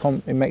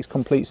 It makes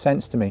complete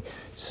sense to me.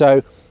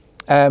 So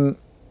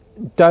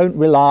don't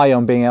rely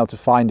on being able to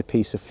find a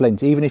piece of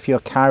flint. Even if you're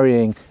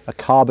carrying a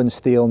carbon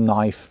steel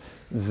knife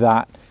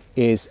that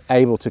is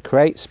able to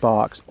create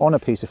sparks on a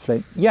piece of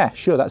flint, yeah,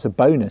 sure, that's a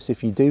bonus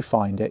if you do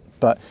find it,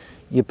 but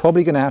you're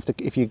probably going to have to,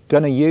 if you're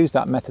going to use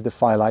that method of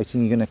firelighting,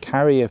 you're going to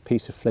carry a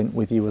piece of flint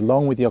with you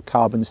along with your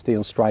carbon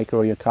steel striker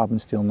or your carbon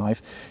steel knife,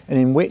 and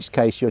in which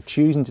case you're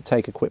choosing to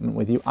take equipment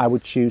with you. I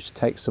would choose to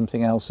take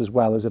something else as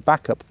well as a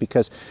backup,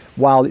 because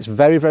while it's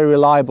very, very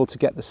reliable to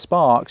get the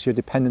sparks, you're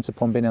dependent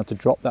upon being able to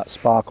drop that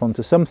spark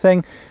onto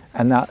something,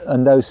 and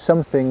those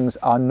somethings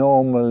are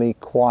normally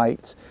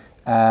quite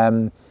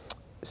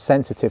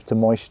sensitive to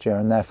moisture,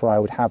 and therefore I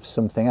would have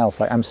something else.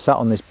 Like I'm sat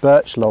on this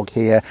birch log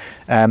here.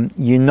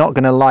 You're not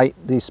going to light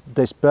this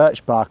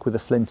birch bark with a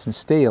flint and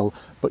steel,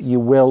 but you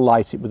will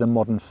light it with a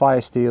modern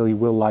firesteel. You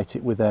will light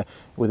it with a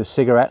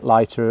cigarette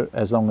lighter,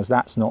 as long as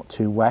that's not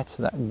too wet.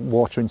 That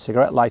water in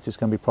cigarette lighters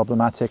can be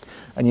problematic,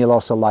 and you'll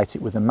also light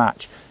it with a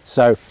match.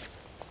 So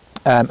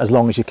as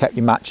long as you kept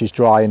your matches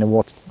dry in a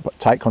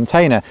watertight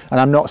container.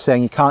 And I'm not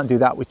saying you can't do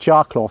that with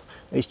char cloth,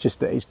 it's just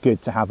that it's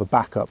good to have a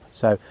backup.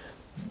 So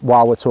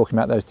while we're talking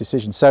about those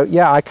decisions, so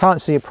yeah, I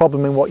can't see a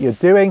problem in what you're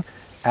doing,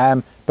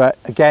 but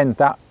again,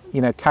 that,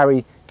 you know,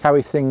 carry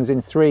things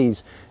in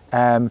threes.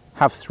 Have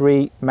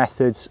 3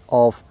 methods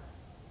of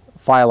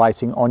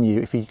firelighting on you.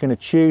 If you're going to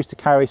choose to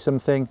carry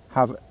something,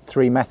 have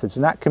 3 methods,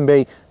 and that can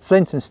be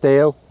flint and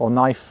steel or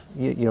knife,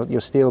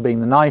 your steel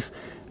being the knife,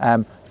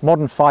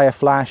 modern fire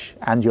flash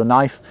and your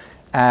knife,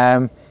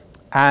 and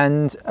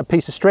a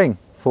piece of string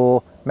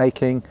for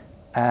making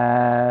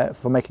a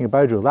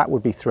bow drill. That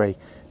would be 3.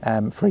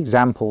 For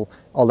example,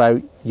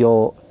 although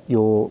your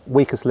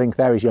weakest link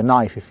there is your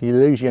knife. If you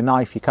lose your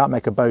knife, you can't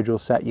make a bow drill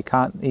set, you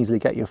can't easily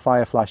get your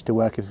fire flash to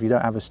work if you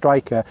don't have a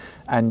striker,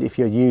 and if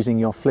you're using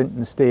your flint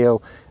and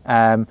steel,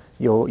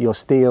 your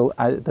steel,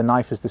 the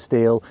knife is the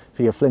steel,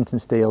 for your flint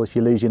and steel, if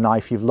you lose your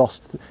knife, you've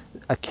lost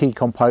a key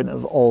component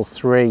of all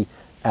 3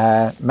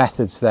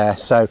 methods there.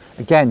 So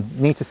again,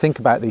 you need to think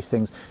about these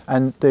things.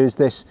 And there's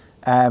this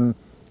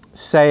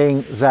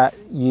saying that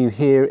you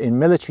hear in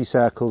military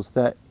circles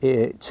that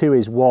 2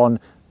 is 1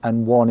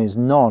 and 1 is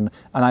none,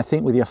 and I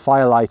think with your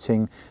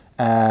firelighting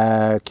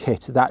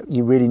kit that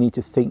you really need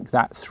to think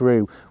that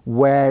through.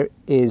 Where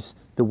is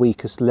the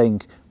weakest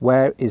link?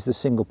 Where is the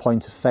single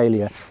point of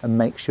failure? And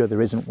make sure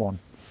there isn't one.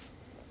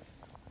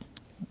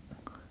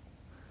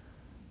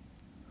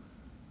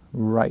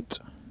 Right,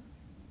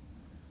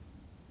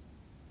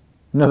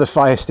 another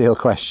firesteel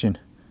question.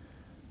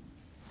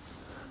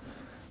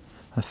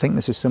 I think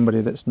this is somebody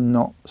that's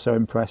not so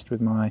impressed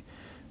with my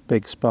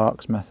big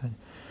sparks method.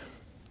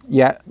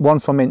 Yeah, one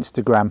from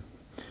Instagram.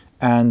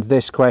 And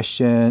this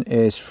question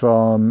is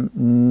from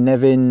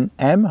Nevin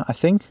M, I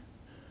think.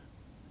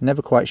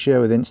 Never quite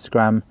sure with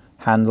Instagram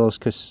handles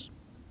because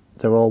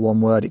they're all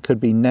one word. It could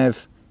be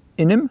Nev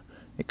Inem,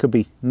 it could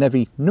be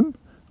Nevinum,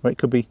 or it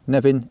could be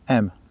Nevin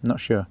M. I'm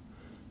not sure.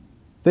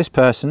 This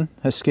person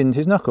has skinned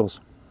his knuckles.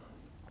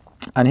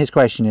 And his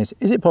question is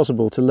it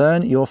possible to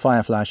learn your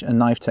fire flash and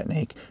knife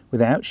technique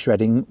without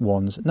shredding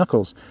one's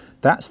knuckles?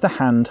 That's the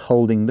hand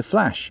holding the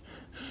flash.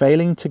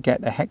 Failing to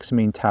get a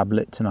hexamine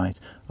tablet tonight,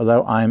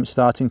 although I'm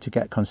starting to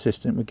get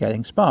consistent with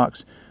getting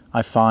sparks.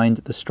 I find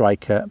the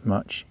striker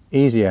much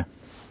easier.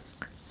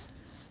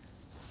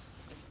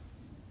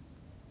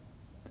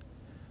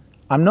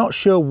 I'm not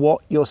sure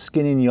what you're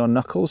skinning your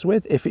knuckles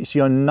with. If it's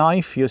your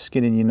knife you're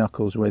skinning your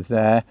knuckles with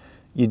there,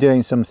 you're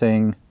doing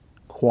something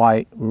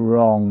quite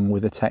wrong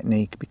with the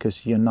technique,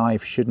 because your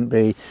knife shouldn't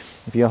be,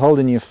 if you're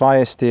holding your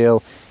fire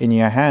steel in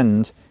your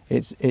hand,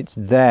 it's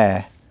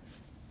there.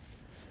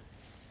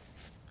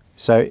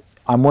 So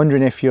I'm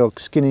wondering if you're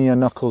skinning your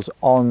knuckles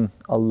on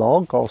a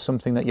log or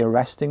something that you're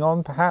resting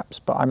on perhaps,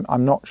 but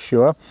I'm not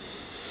sure.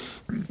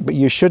 But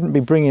you shouldn't be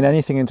bringing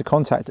anything into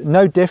contact.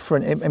 No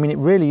different, I mean, it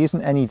really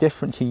isn't any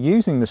different to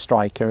using the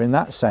striker in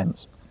that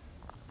sense.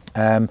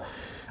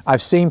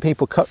 I've seen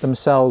people cut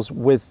themselves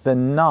with the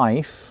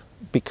knife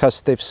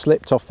because they've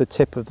slipped off the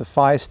tip of the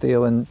fire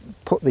steel and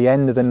put the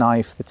end of the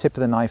knife, the tip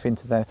of the knife,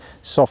 into the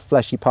soft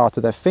fleshy part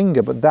of their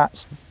finger, but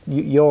that's,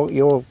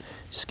 you're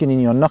skinning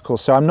your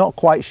knuckles. So I'm not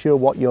quite sure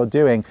what you're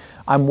doing.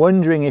 I'm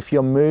wondering if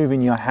you're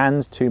moving your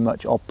hand too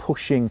much or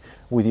pushing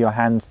with your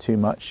hand too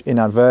much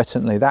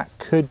inadvertently. That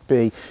could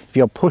be, if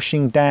you're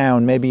pushing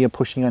down, maybe you're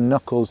pushing your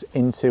knuckles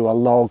into a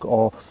log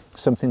or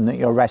something that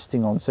you're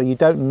resting on. So you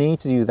don't need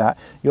to do that.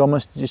 You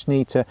almost just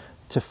need to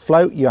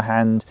float your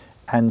hand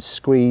and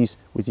squeeze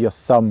with your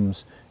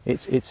thumbs.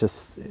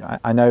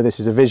 I know this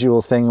is a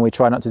visual thing, and we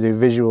try not to do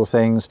visual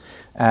things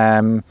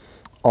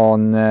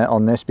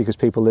on this because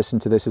people listen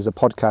to this as a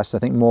podcast. I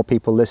think more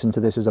people listen to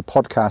this as a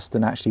podcast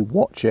than actually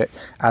watch it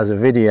as a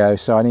video,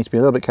 so I need to be a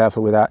little bit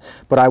careful with that.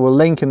 But I will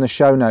link in the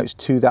show notes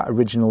to that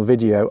original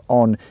video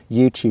on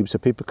YouTube so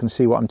people can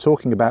see what I'm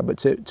talking about. But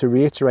to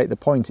reiterate the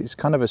point, it's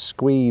kind of a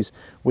squeeze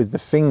with the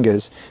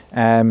fingers.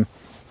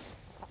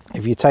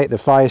 If you take the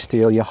fire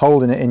steel, you're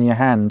holding it in your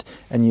hand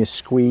and you're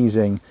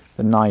squeezing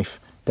the knife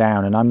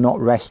down, and I'm not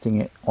resting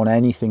it on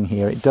anything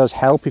here. It does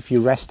help if you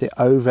rest it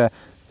over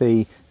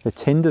the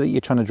tinder that you're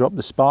trying to drop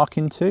the spark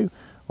into,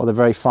 or the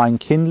very fine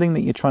kindling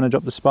that you're trying to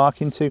drop the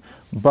spark into,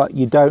 but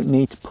you don't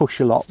need to push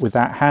a lot with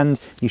that hand.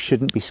 You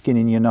shouldn't be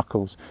skinning your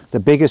knuckles. The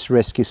biggest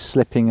risk is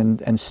slipping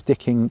and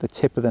sticking the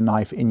tip of the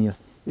knife in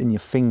your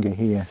finger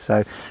here.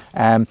 So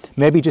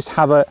maybe just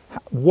have a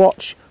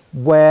watch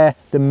where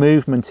the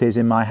movement is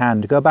in my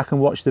hand. Go back and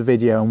watch the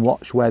video and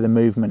watch where the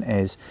movement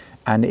is,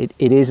 and it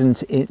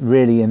isn't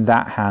really in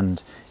that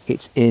hand.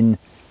 It's in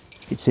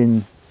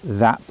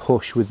that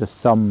push with the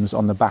thumbs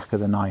on the back of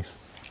the knife.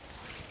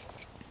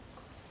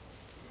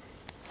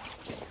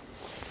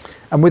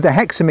 And with the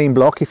hexamine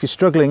block, if you're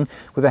struggling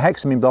with a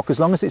hexamine block, as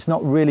long as it's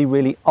not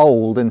really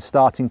old and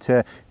starting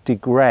to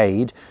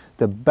degrade,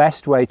 the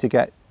best way to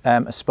get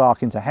a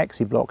spark into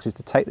hexi blocks is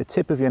to take the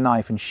tip of your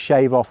knife and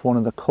shave off one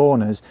of the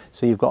corners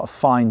so you've got a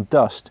fine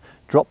dust.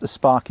 Drop the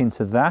spark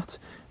into that,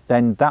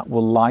 then that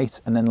will light,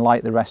 and then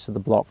light the rest of the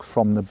block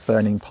from the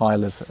burning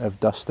pile of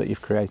dust that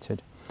you've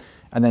created.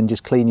 And then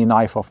just clean your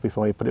knife off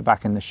before you put it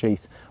back in the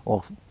sheath,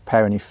 or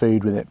pair any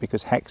food with it,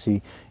 because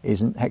hexamine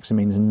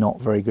is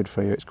not very good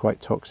for you. It's quite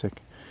toxic.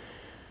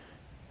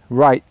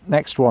 Right,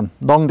 next one.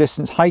 Long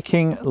distance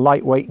hiking,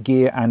 lightweight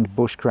gear and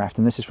bushcraft.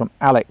 And this is from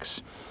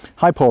Alex.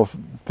 Hi Paul,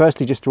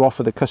 firstly just to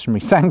offer the customary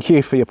thank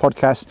you for your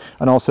podcast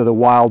and also the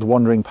wild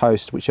wandering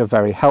posts, which are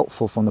very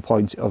helpful from the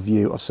point of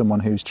view of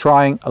someone who's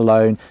trying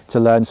alone to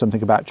learn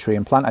something about tree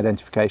and plant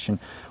identification.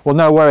 Well,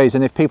 no worries,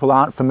 and if people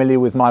aren't familiar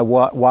with my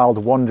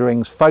wild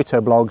wanderings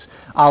photo blogs,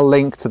 I'll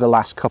link to the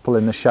last couple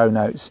in the show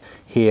notes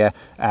here,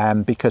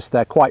 because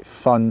they're quite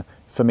fun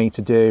for me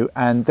to do,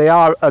 and they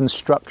are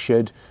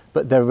unstructured,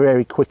 but they're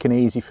very quick and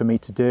easy for me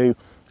to do.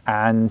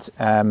 And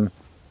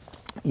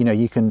you know,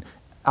 you can,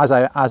 as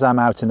I'm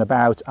out and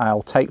about,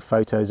 I'll take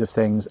photos of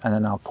things and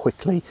then I'll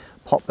quickly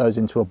pop those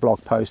into a blog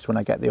post when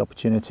I get the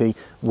opportunity,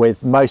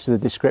 with most of the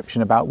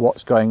description about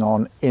what's going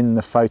on in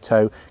the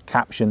photo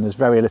caption. There's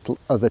very little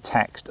other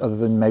text other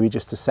than maybe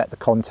just to set the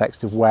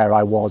context of where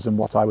I was and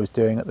what I was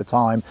doing at the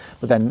time,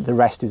 but then the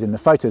rest is in the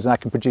photos, and I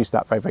can produce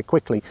that very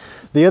quickly.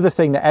 The other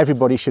thing that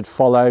everybody should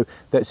follow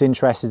that's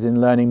interested in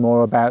learning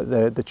more about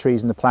the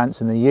trees and the plants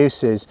and the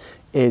uses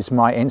is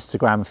my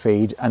Instagram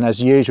feed. And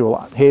as usual,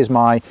 here's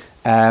my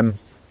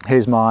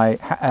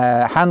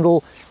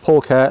handle,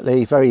 Paul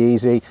Kirtley, very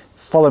easy.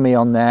 Follow me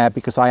on there,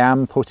 because I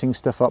am putting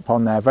stuff up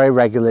on there very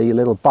regularly,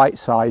 little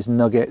bite-sized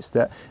nuggets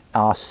that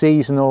are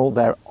seasonal,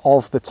 they're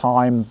of the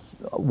time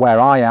where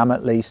I am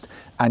at least,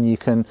 and you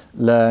can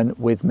learn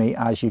with me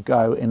as you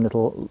go in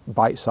little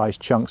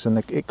bite-sized chunks,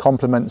 and it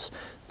complements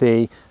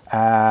the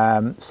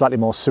slightly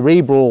more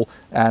cerebral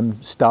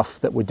stuff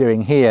that we're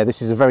doing here.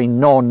 This is a very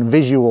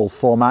non-visual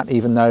format,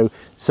 even though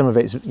some of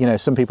it's, you know,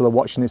 some people are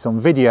watching this on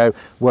video,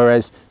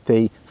 whereas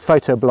the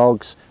photo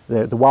blogs,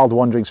 the Wild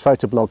Wanderings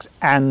photo blogs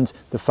and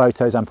the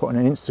photos I'm putting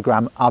on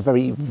Instagram are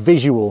very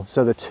visual,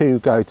 so the two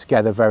go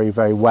together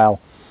very well.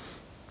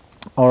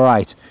 All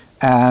right,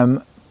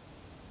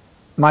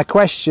 my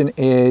question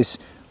is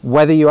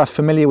whether you are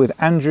familiar with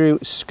Andrew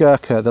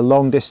Skirker, the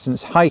long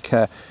distance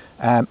hiker.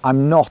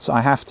 I'm not,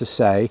 I have to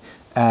say,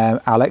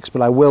 Alex,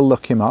 but I will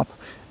look him up.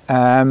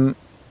 A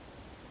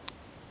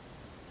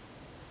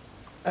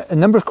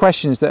number of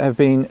questions that have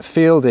been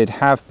fielded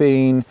have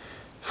been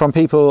from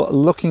people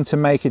looking to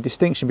make a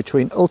distinction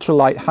between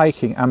ultralight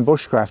hiking and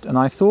bushcraft, and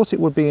I thought it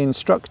would be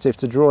instructive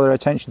to draw their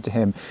attention to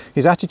him.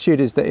 His attitude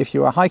is that if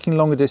you are hiking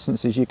longer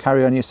distances, you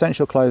carry only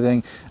essential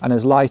clothing and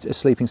as light a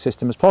sleeping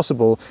system as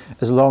possible,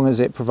 as long as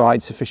it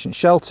provides sufficient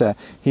shelter.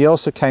 He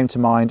also came to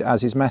mind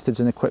as his methods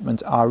and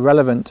equipment are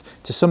relevant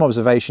to some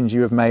observations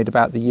you have made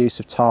about the use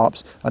of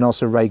tarps, and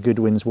also Ray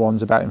Goodwin's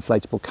ones about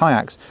inflatable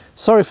kayaks.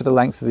 Sorry for the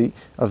length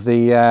of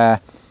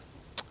the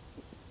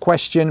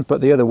question,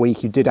 but the other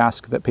week you did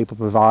ask that people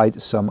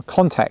provide some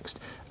context,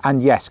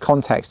 and yes,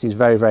 context is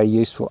very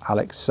useful,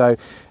 Alex. So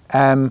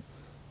no,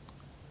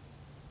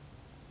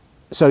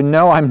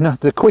 I'm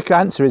not. The quick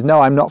answer is no,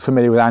 I'm not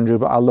familiar with Andrew,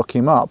 but I'll look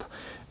him up.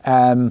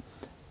 I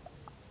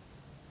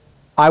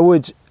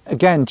would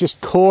again just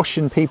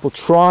caution people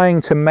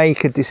trying to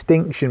make a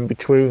distinction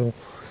between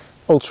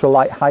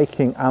ultralight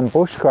hiking and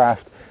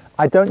bushcraft.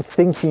 I don't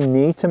think you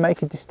need to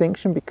make a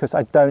distinction, because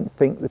I don't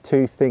think the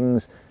two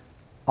things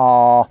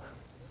are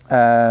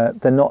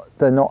they're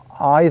not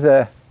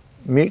either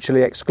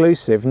mutually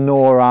exclusive,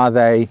 nor are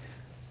they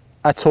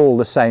at all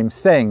the same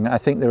thing. I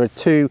think there are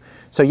two.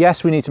 So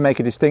yes, we need to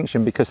make a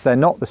distinction because they're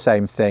not the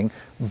same thing,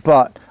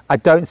 but I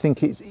don't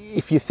think it's,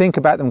 if you think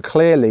about them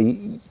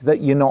clearly,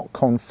 that you're not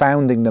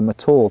confounding them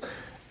at all.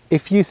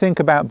 If you think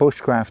about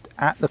bushcraft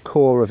at the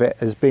core of it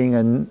as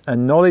being a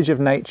knowledge of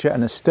nature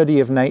and a study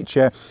of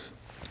nature,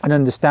 an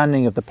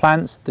understanding of the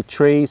plants, the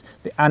trees,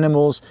 the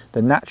animals,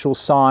 the natural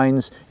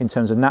signs in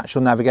terms of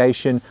natural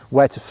navigation,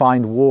 where to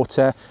find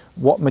water,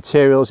 what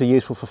materials are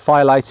useful for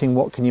firelighting,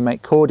 what can you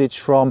make cordage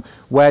from,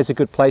 where's a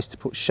good place to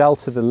put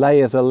shelter, the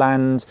lay of the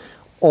land,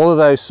 all of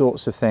those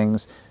sorts of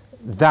things.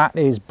 That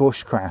is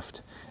bushcraft.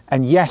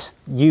 And yes,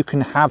 you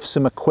can have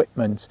some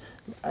equipment,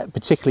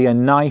 particularly a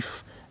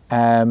knife,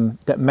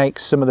 that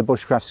makes some of the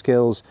bushcraft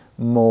skills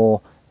more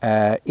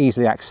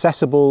easily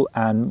accessible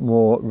and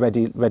more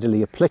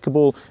readily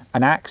applicable,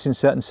 an axe in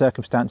certain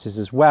circumstances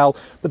as well.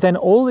 But then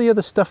all the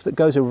other stuff that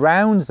goes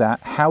around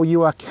that, how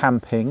you are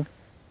camping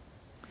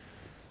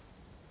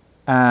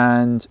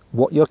and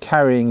what you're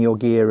carrying your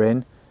gear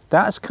in,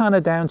 that's kind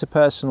of down to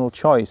personal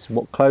choice.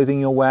 What clothing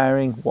you're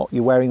wearing, what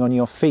you're wearing on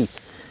your feet.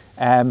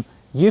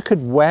 You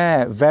could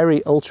wear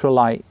very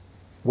ultralight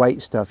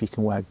weight stuff. You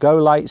can wear Go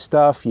Light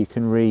stuff. You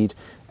can read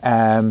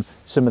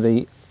some of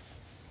the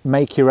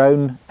make your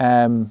own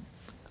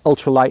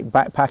ultralight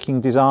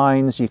backpacking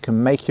designs. You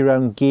can make your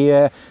own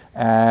gear,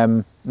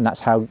 and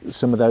that's how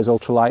some of those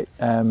ultralight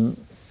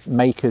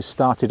makers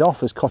started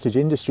off, as cottage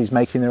industries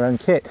making their own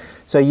kit.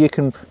 So you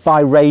can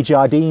buy Ray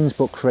Jardine's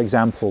book, for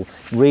example,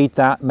 read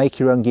that, make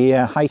your own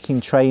gear, hiking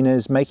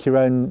trainers, make your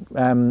own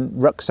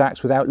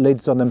rucksacks without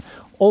lids on them.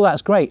 All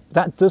that's great.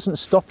 That doesn't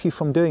stop you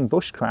from doing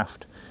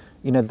bushcraft.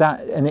 You know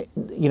that, and it,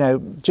 you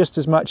know, just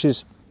as much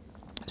as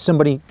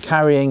somebody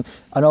carrying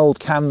an old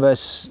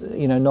canvas,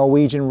 you know,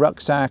 Norwegian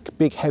rucksack,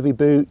 big heavy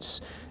boots,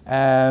 you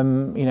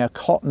know,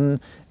 cotton,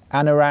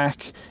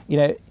 anorak, you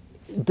know,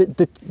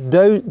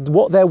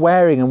 what they're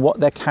wearing and what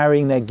they're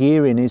carrying their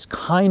gear in is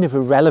kind of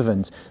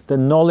irrelevant. The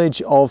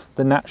knowledge of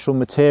the natural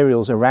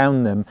materials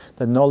around them,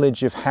 the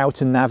knowledge of how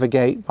to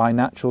navigate by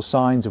natural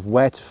signs, of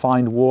where to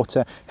find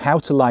water, how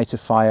to light a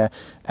fire,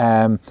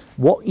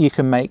 what you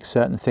can make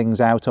certain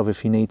things out of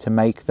if you need to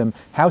make them,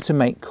 how to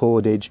make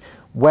cordage,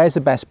 where's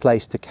the best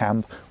place to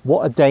camp,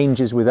 what are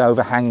dangers with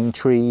overhanging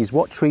trees,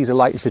 what trees are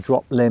likely to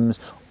drop limbs.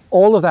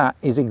 All of that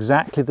is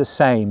exactly the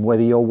same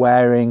whether you're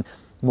wearing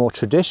more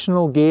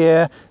traditional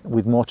gear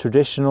with more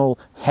traditional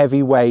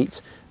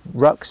heavyweight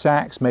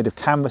rucksacks made of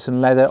canvas and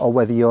leather, or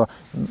whether you're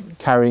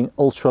carrying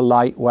ultra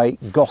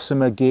lightweight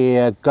gossamer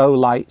gear, Go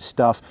Light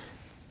stuff.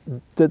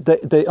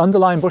 The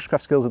underlying bushcraft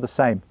skills are the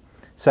same.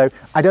 So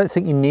I don't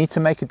think you need to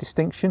make a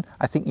distinction.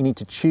 I think you need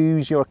to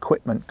choose your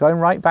equipment. Going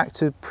right back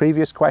to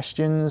previous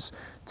questions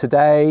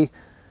today,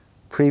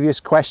 previous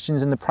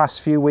questions in the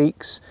past few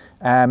weeks.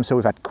 So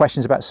we've had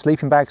questions about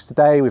sleeping bags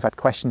today. We've had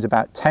questions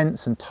about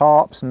tents and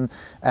tarps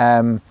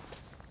and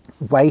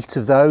weight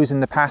of those in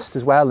the past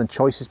as well, and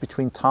choices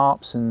between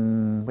tarps,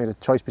 and we had a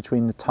choice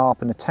between the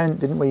tarp and a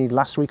tent, didn't we,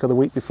 last week or the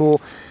week before?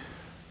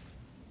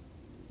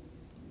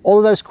 All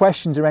of those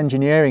questions are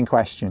engineering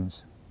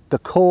questions. The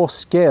core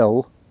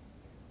skill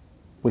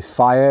with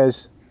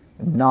fires,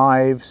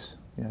 knives,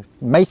 you know,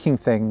 making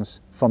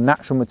things from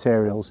natural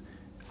materials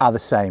are the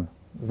same.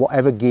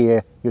 Whatever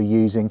gear you're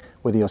using,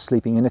 whether you're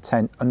sleeping in a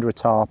tent, under a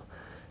tarp,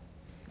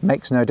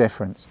 makes no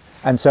difference.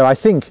 And so I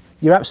think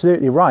you're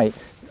absolutely right.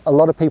 A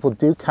lot of people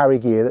do carry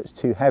gear that's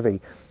too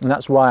heavy. And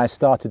that's why I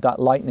started that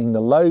Lightening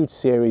the Load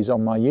series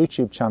on my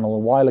YouTube channel a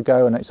while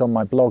ago, and it's on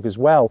my blog as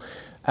well.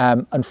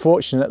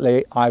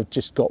 Unfortunately, I've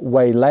just got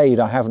waylaid.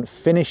 I haven't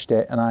finished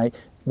it, and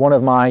one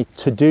of my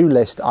to-do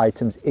list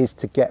items is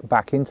to get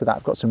back into that.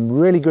 I've got some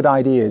really good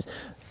ideas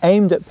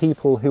aimed at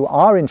people who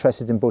are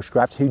interested in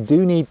bushcraft, who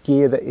do need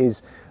gear that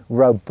is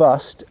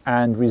robust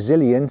and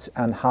resilient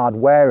and hard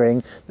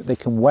wearing, that they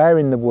can wear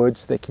in the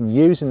woods, they can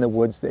use in the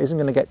woods, that isn't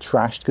going to get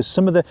trashed. Because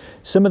some of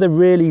the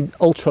really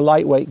ultra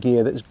lightweight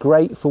gear that's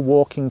great for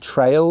walking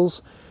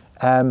trails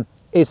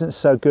isn't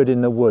so good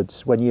in the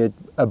woods when you're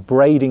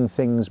braiding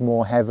things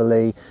more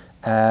heavily.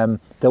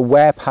 The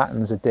wear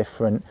patterns are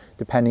different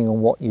depending on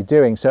what you're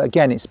doing. So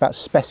again, it's about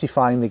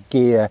specifying the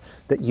gear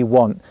that you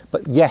want.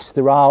 But yes,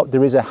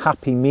 there is a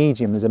happy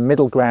medium. There's a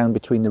middle ground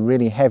between the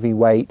really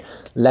heavyweight,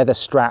 leather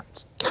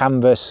strapped,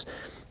 canvas,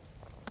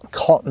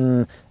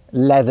 cotton,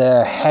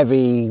 leather,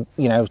 heavy,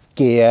 you know,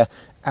 gear,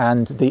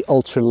 and the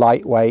ultra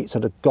lightweight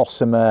sort of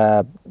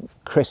gossamer,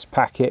 crisp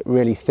packet,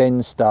 really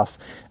thin stuff.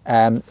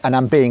 And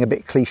I'm being a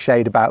bit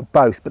cliched about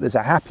both, but there's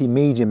a happy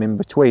medium in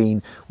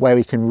between where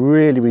we can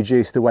really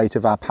reduce the weight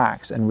of our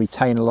packs and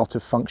retain a lot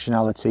of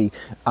functionality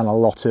and a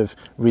lot of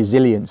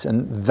resilience.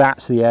 And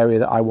that's the area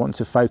that I want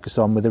to focus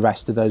on with the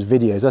rest of those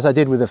videos. As I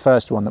did with the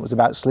first one that was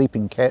about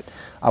sleeping kit,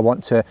 I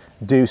want to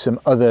do some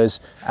others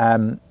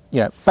you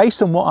know,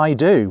 based on what I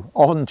do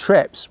on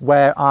trips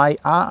where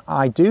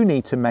I do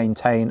need to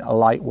maintain a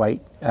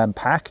lightweight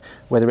pack,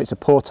 whether it's a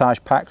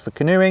portage pack for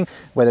canoeing,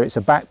 whether it's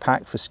a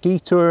backpack for ski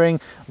touring,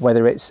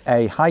 whether it's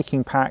a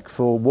hiking pack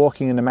for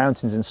walking in the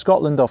mountains in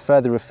Scotland or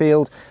further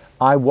afield.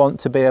 I want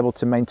to be able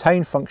to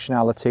maintain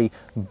functionality,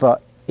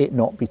 but it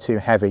not be too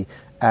heavy.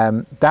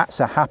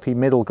 That's a happy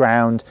middle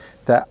ground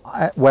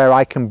where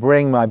I can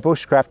bring my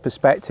bushcraft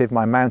perspective,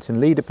 my mountain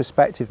leader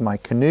perspective, my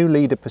canoe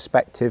leader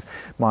perspective,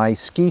 my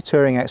ski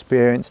touring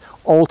experience,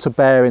 all to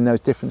bear in those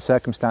different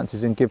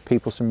circumstances and give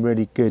people some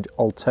really good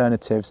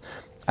alternatives.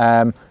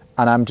 And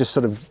I'm just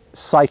sort of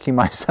psyching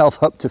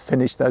myself up to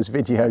finish those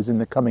videos in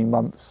the coming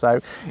months.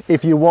 So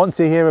if you want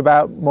to hear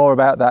more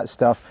about that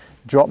stuff,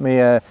 drop me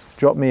a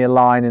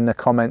line in the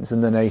comments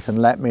underneath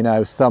and let me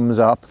know. Thumbs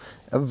up,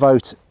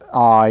 vote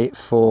I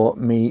for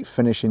me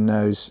finishing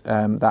those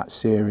that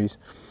series.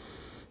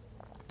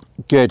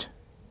 Good.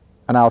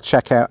 And I'll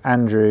check out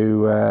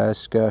Andrew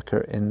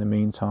Skirker in the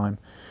meantime.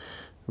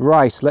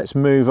 Right, let's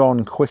move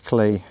on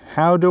quickly.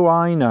 How do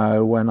I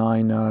know when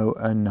I know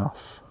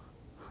enough?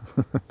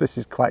 This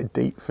is quite a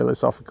deep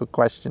philosophical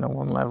question on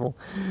one level.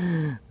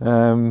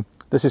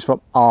 This is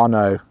from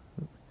Arno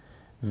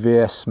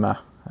Viersma.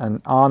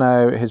 And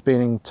Arno has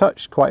been in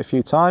touch quite a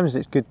few times.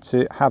 It's good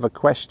to have a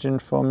question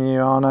from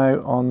you,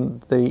 Arno,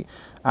 on the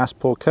Ask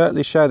Paul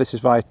Kirtley show. This is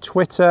via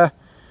Twitter.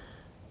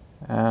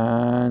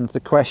 And the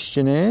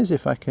question is,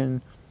 if I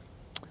can...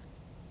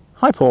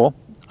 Hi, Paul.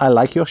 I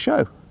like your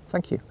show.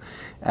 Thank you.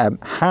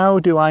 How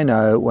do I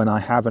know when I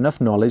have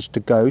enough knowledge to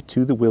go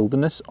to the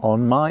wilderness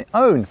on my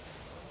own?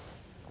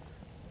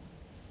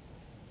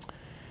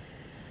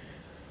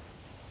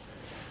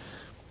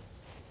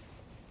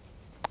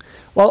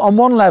 Well, on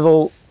one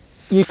level,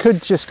 you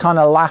could just kind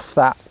of laugh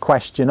that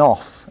question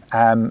off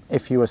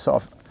if you were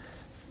sort of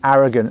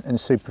arrogant and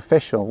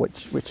superficial,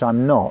 which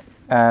I'm not.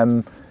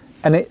 And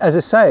as I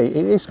say, it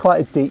is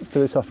quite a deep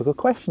philosophical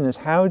question: is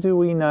how do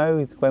we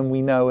know when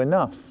we know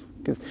enough?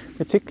 Because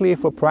particularly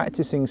if we're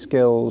practicing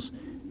skills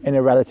in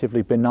a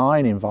relatively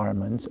benign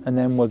environment and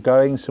then we're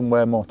going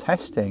somewhere more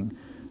testing,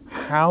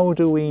 how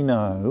do we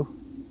know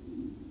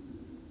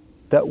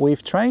that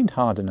we've trained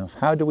hard enough?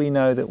 How do we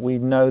know that we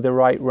know the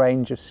right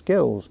range of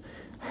skills?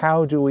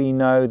 How do we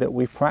know that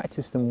we've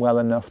practiced them well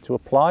enough to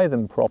apply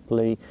them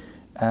properly,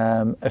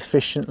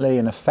 efficiently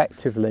and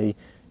effectively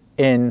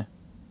in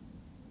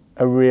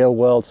a real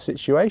world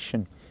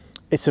situation?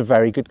 It's a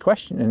very good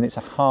question, and it's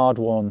a hard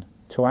one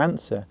to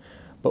answer.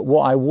 But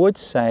what I would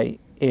say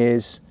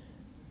is,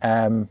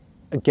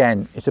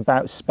 again, it's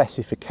about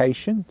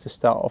specification to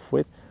start off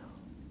with.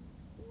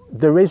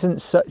 There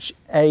isn't such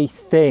a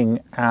thing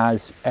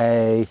as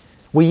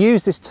we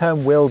use this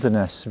term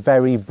wilderness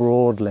very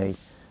broadly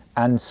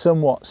and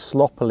somewhat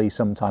sloppily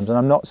sometimes. And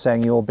I'm not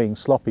saying you're being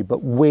sloppy,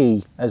 but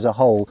we as a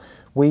whole,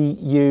 we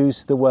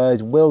use the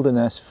word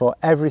wilderness for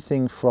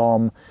everything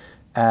from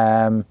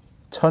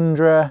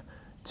tundra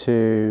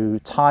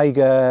to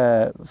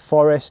taiga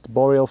forest,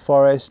 boreal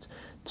forest,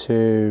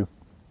 to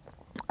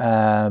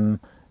the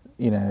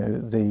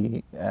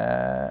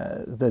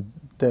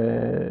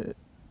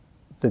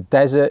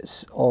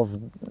deserts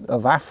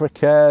of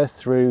Africa,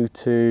 through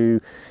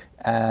to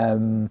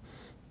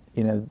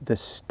the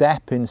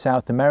steppe in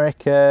South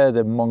America,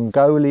 the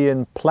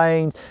Mongolian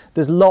plains.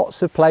 There's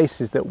lots of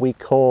places that we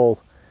call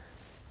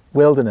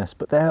wilderness,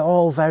 but they're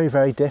all very,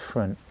 very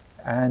different.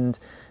 And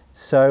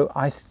so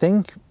I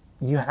think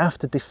you have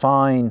to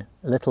define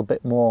a little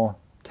bit more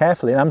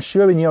carefully. And I'm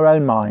sure in your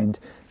own mind,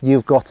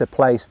 you've got a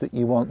place that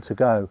you want to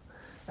go,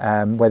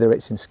 whether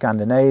it's in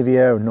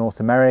Scandinavia or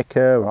North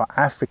America or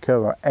Africa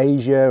or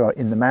Asia, or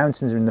in the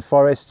mountains or in the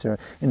forests or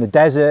in the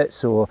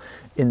deserts or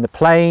in the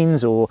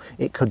plains, or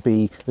it could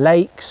be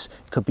lakes,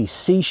 it could be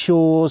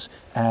seashores,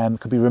 it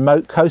could be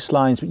remote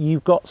coastlines, but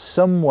you've got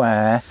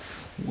somewhere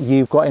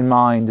you've got in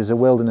mind as a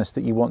wilderness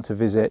that you want to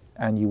visit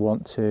and you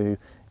want to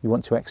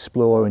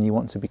explore and you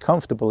want to be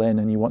comfortable in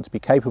and you want to be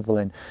capable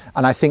in.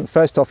 And I think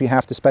first off you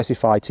have to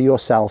specify to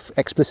yourself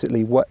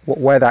explicitly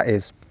where that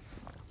is.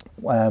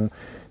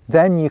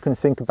 Then you can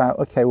think about,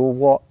 okay, well,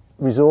 what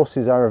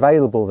resources are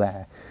available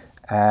there?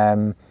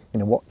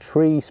 What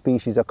tree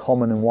species are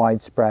common and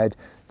widespread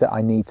that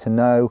I need to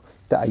know,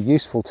 that are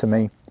useful to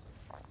me,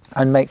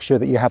 and make sure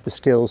that you have the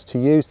skills to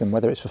use them,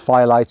 whether it's for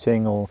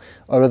firelighting or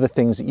other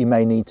things that you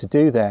may need to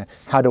do there.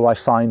 How do I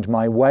find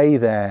my way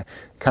there?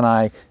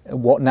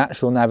 What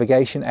natural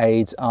navigation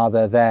aids are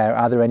there?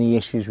 Are there any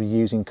issues with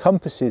using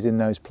compasses in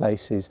those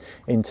places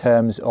in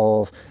terms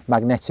of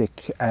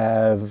magnetic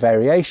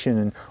variation,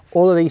 and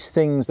all of these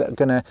things that are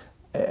going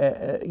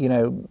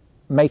to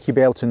make you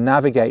be able to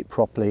navigate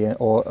properly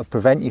or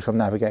prevent you from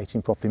navigating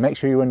properly. Make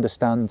sure you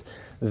understand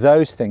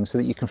those things so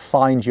that you can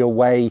find your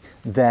way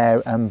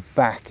there and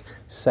back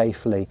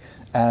safely.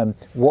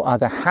 What are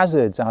the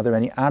hazards? Are there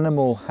any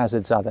animal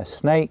hazards? Are there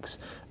snakes?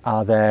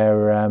 Are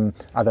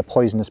there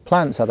poisonous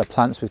plants? Are there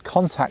plants with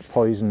contact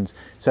poisons?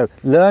 So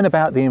learn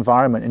about the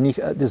environment, and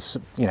there's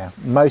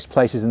most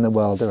places in the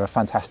world there are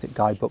fantastic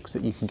guidebooks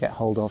that you can get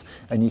hold of,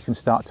 and you can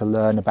start to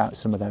learn about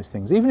some of those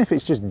things, even if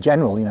it's just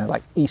general,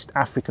 like East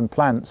African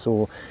plants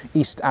or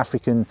East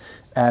African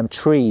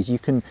trees. You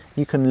can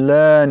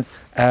learn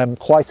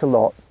quite a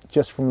lot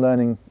just from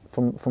learning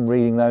from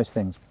reading those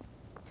things.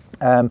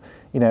 And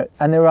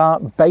there are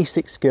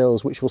basic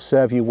skills which will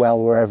serve you well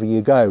wherever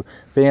you go.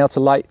 Being able to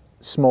light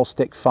small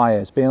stick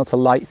fires, being able to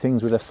light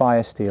things with a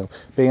firesteel,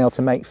 being able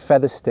to make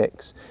feather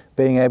sticks,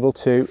 being able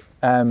to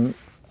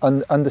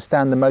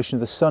understand the motion of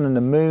the sun and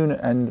the moon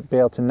and be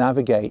able to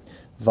navigate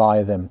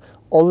via them.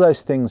 All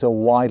those things are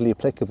widely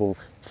applicable.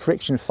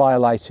 Friction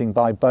firelighting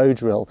by bow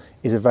drill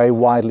is a very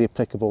widely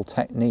applicable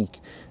technique.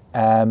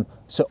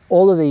 So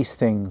all of these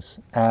things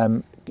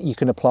you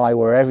can apply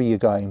wherever you're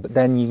going, but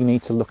then you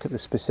need to look at the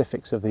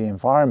specifics of the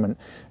environment.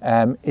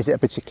 Is it a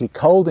particularly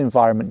cold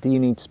environment? Do you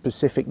need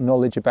specific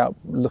knowledge about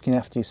looking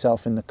after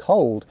yourself in the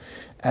cold?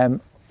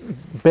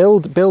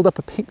 Build up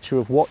a picture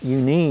of what you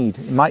need.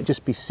 It might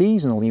just be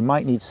seasonal. You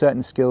might need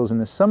certain skills in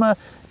the summer,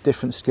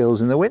 different skills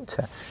in the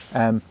winter,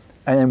 and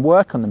then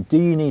work on them. Do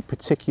you need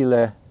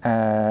particular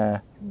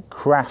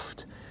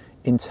craft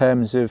in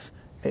terms of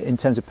in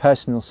terms of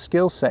personal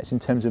skill sets, in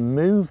terms of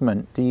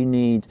movement? Do you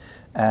need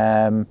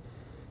to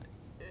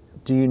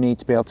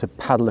be able to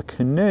paddle a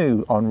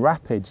canoe on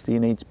rapids? Do you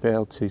need to be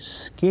able to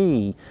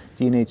ski?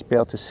 Do you need to be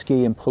able to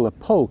ski and pull a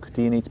pulk?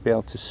 Do you need to be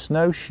able to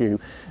snowshoe?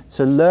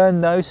 So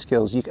learn those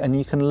skills, you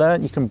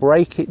can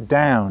break it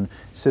down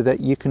so that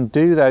you can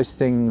do those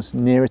things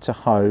nearer to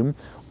home,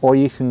 or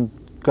you can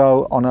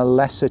go on a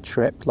lesser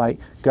trip, like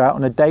go out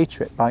on a day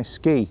trip by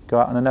ski, go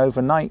out on an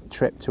overnight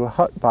trip to a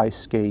hut by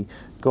ski,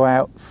 go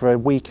out for a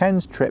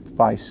weekend trip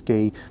by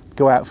ski,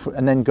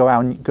 and then go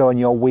on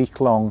your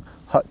week-long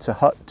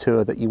hut-to-hut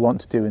tour that you want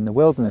to do in the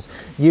wilderness.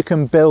 You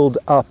can build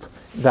up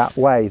that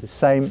way, the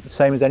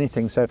same as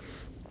anything. So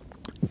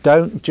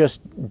don't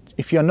just,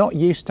 if you're not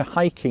used to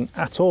hiking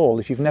at all,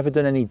 if you've never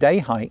done any day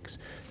hikes,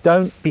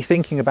 don't be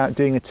thinking about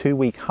doing a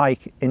 2-week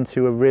hike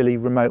into a really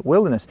remote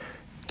wilderness.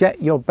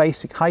 Get your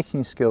basic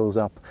hiking skills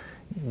up,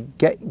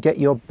 get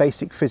your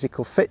basic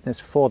physical fitness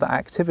for that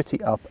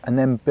activity up, and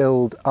then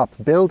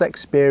build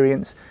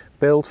experience,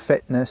 build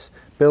fitness,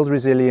 build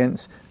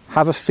resilience,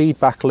 have a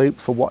feedback loop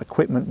for what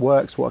equipment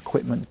works, what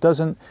equipment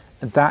doesn't.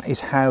 That is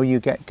how you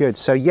get good.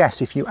 So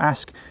yes, if you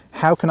ask,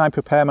 how can I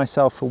prepare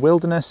myself for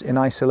wilderness in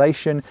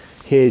isolation?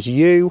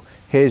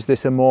 Here's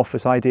this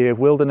amorphous idea of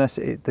wilderness.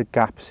 The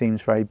gap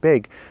seems very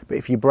big. But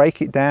if you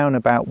break it down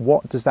about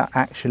what does that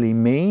actually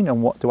mean,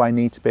 and what do I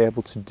need to be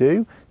able to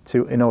do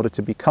in order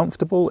to be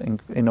comfortable,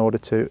 in order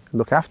to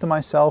look after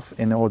myself,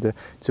 in order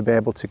to be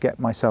able to get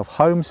myself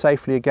home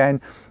safely again,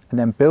 and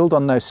then build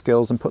on those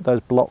skills and put those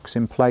blocks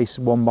in place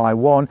one by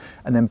one,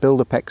 and then build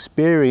up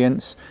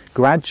experience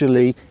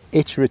gradually,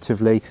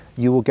 iteratively,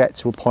 you will get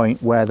to a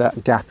point where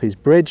that gap is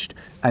bridged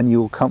and you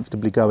will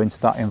comfortably go into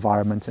that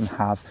environment and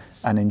have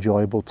an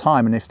enjoyable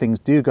time. And if things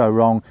do go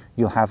wrong,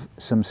 you'll have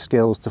some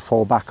skills to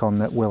fall back on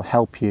that will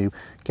help you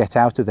get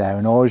out of there.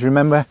 And always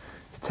remember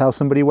to tell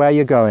somebody where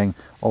you're going.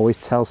 Always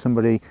tell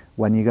somebody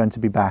when you're going to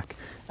be back.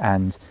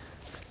 And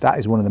that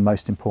is one of the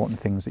most important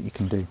things that you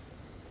can do.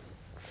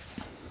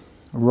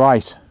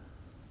 Right.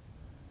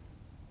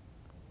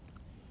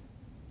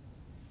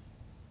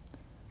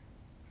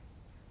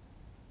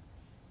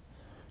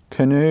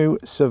 Canoe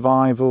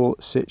survival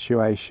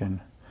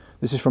situation.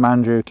 This is from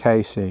Andrew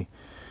Casey,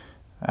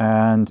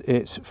 and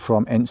it's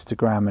from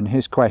Instagram, and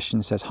his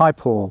question says, "Hi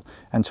Paul,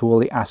 and to all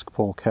the Ask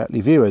Paul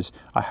Kirtley viewers,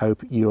 I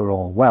hope you are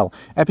all well.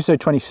 Episode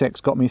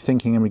 26 got me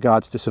thinking in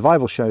regards to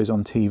survival shows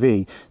on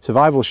TV.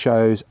 Survival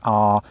shows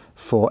are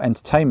for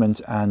entertainment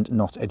and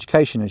not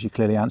education, as you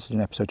clearly answered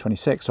in episode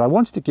 26. So I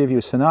wanted to give you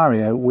a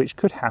scenario which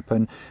could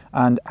happen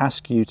and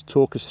ask you to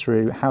talk us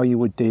through how you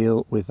would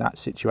deal with that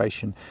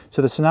situation.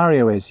 So the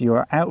scenario is you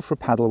are out for a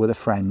paddle with a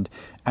friend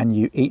and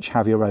you each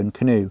have your own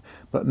canoe,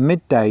 but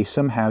midday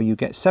somehow you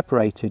get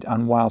separated,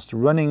 and whilst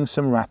running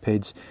some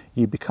rapids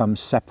you become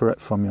separate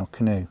from your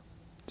canoe."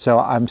 So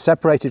I'm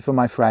separated from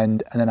my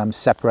friend and then I'm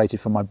separated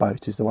from my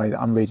boat, is the way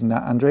that I'm reading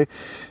that, Andrew.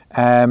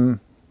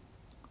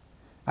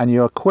 And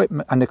your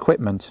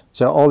equipment,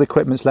 so all the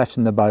equipment's left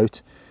in the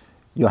boat.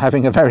 You're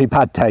having a very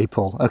bad day,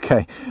 Paul.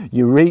 Okay,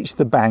 you reach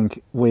the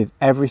bank with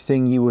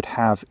everything you would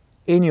have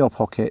in your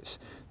pockets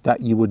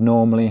that you would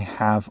normally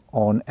have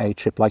on a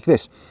trip like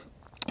this.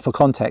 For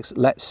context,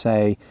 let's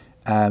say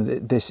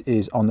this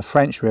is on the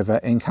French River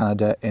in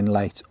Canada in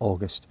late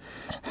August.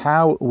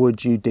 How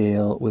would you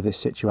deal with this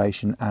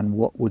situation, and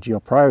what would your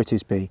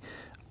priorities be?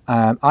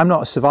 I'm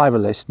not a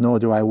survivalist, nor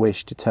do I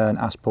wish to turn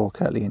Ask Paul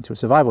Kirtley into a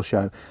survival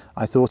show.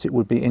 I thought it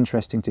would be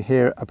interesting to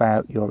hear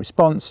about your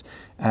response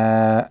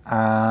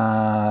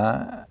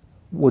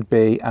would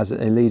be as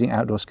a leading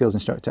outdoor skills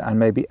instructor, and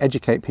maybe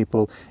educate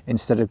people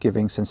instead of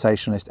giving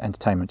sensationalist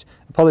entertainment.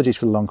 Apologies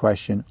for the long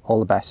question. All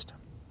the best.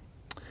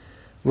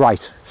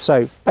 Right,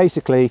 so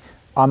basically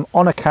I'm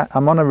on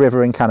a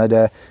river in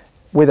Canada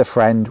with a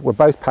friend. We're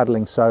both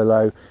paddling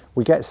solo.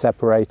 We get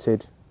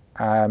separated,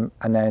 and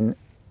then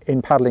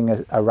in paddling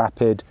a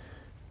rapid,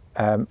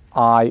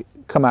 I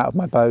come out of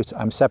my boat.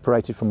 I'm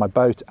separated from my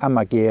boat and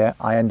my gear.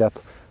 I end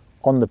up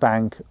on the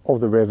bank of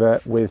the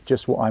river with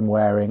just what I'm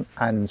wearing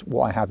and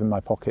what I have in my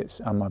pockets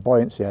and my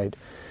buoyancy aid.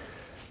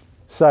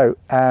 So,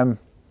 and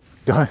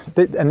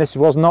this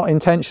was not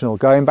intentional.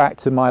 Going back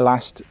to my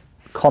last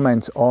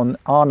comment on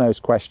Arno's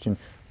question,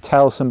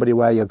 tell somebody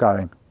where you're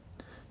going.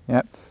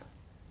 Yep.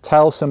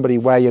 Tell somebody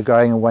where you're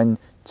going and when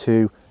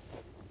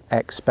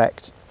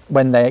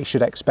they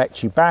should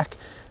expect you back,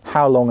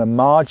 how long a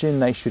margin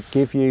they should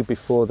give you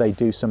before they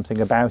do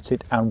something about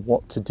it, and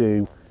what to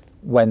do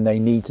when they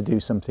need to do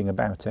something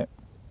about it.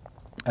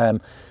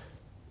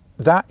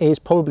 That is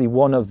probably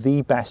one of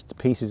the best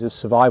pieces of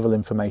survival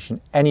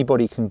information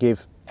anybody can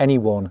give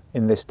anyone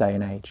in this day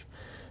and age.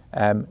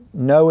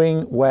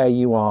 Knowing where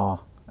you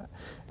are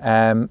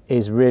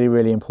is really,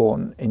 really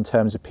important in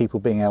terms of people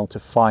being able to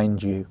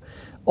find you.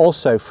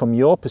 Also, from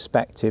your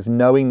perspective,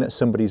 knowing that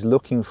somebody's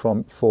looking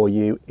for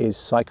you is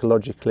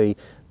psychologically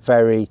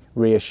very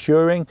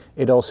reassuring.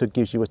 It also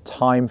gives you a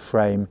time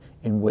frame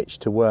in which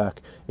to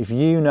work. If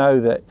you know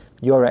that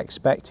you're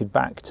expected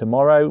back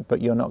tomorrow,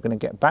 but you're not going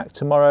to get back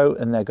tomorrow,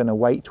 and they're going to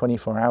wait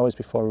 24 hours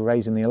before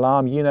raising the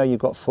alarm. You know you've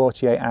got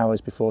 48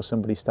 hours before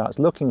somebody starts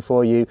looking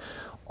for you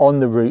on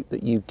the route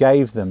that you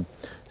gave them.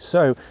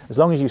 So as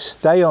long as you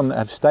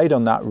have stayed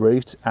on that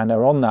route and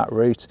are on that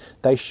route,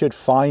 they should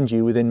find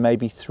you within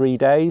maybe 3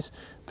 days,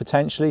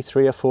 potentially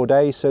 3 or 4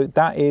 days. So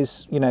that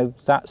is, you know,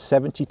 that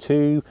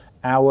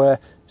 72-hour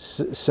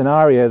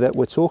scenario that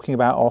we're talking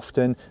about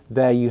often.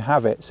 There you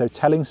have it. So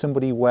telling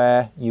somebody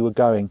where you were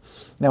going.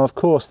 Now, of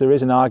course, there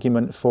is an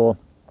argument for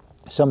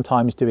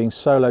sometimes doing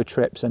solo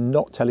trips and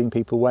not telling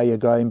people where you're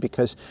going,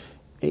 because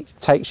it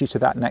takes you to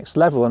that next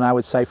level. And I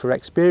would say for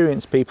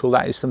experienced people,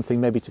 that is something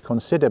maybe to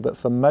consider. But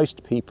for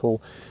most people,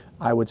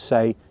 I would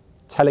say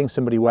telling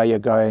somebody where you're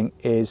going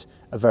is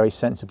a very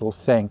sensible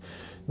thing.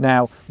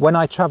 Now, when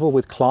I travel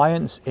with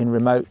clients in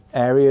remote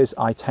areas,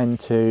 I tend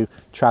to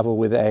travel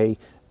with a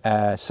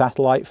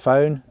satellite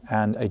phone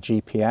and a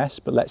GPS,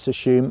 but let's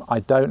assume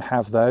I don't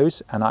have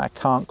those and I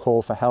can't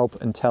call for help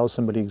and tell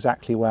somebody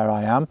exactly where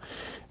I am.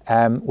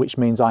 Which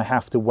means I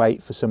have to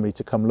wait for somebody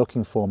to come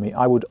looking for me.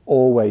 I would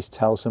always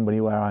tell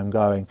somebody where I'm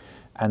going,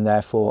 and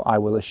therefore I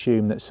will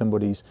assume that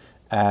somebody's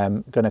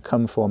going to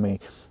come for me.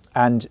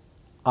 And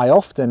I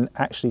often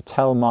actually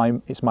tell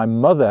it's my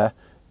mother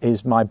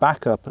is my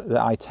backup,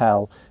 that I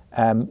tell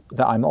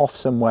that I'm off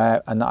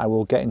somewhere and that I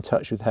will get in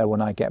touch with her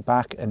when I get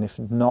back. And if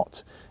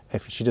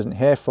she doesn't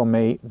hear from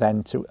me,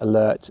 then to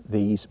alert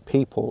these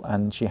people,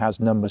 and she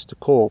has numbers to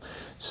call.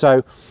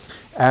 So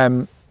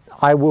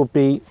I will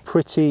be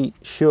pretty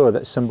sure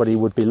that somebody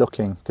would be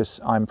looking,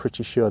 because I'm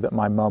pretty sure that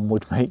my mum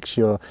would make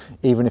sure,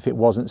 even if it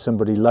wasn't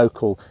somebody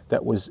local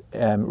that was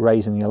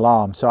raising the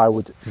alarm. So I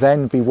would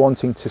then be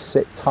wanting to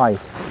sit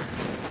tight.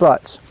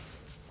 But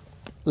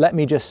let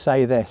me just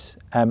say this.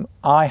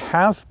 I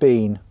have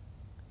been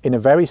in a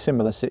very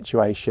similar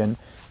situation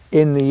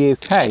in the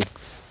UK.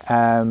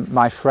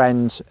 My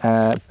friend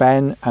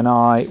Ben and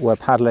I were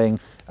paddling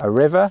a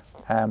river,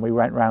 and we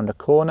went round a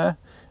corner.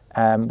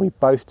 We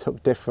both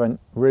took different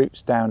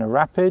routes down a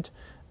rapid.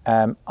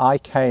 I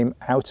came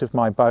out of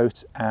my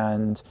boat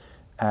and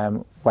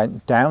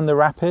went down the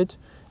rapid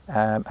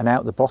and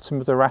out the bottom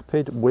of the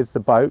rapid with the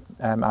boat.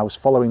 I was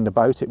following the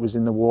boat. It was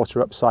in the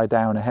water upside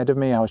down ahead of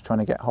me. I was trying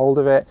to get hold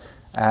of it.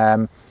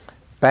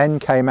 Ben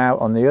came out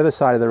on the other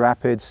side of the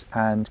rapids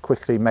and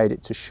quickly made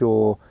it to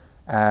shore.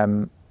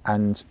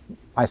 And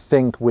I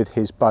think with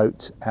his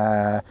boat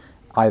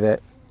either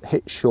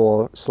hit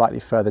shore slightly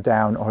further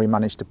down, or he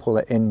managed to pull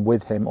it in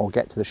with him or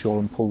get to the shore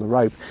and pull the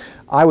rope.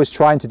 I was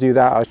trying to do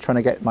that. I was trying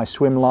to get my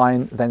swim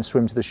line, then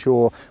swim to the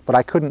shore, but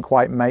I couldn't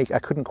quite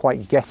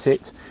get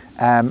it.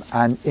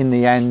 And in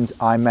the end,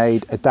 I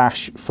made a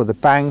dash for the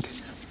bank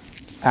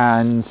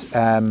and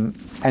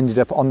ended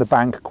up on the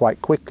bank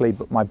quite quickly,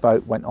 but my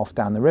boat went off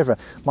down the river.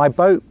 My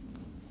boat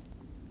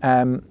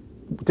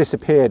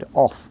disappeared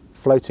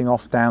floating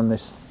off down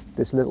this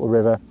little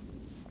river,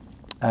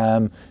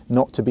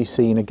 not to be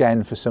seen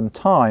again for some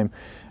time.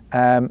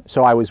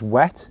 So I was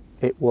wet.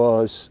 It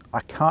was,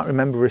 I can't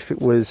remember if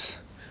it was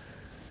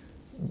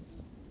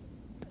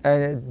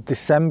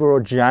December or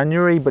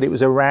January, but it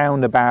was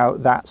around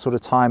about that sort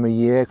of time of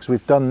year, because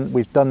we've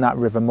done that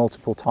river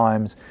multiple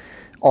times,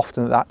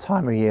 often at that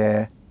time of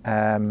year.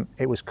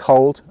 It was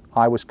cold.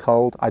 I was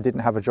cold. I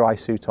didn't have a dry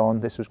suit on.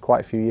 This was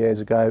quite a few years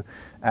ago,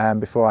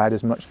 before I had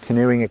as much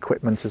canoeing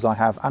equipment as I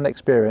have, and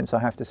experience, I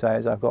have to say,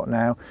 as I've got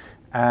now.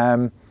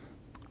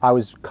 I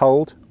was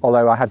cold,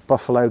 although I had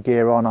buffalo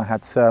gear on, I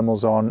had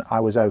thermals on, I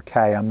was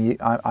okay.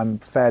 I'm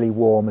fairly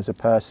warm as a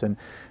person,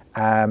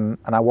 and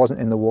I wasn't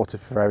in the water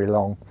for very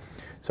long.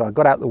 So I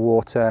got out the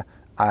water,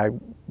 I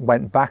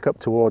went back up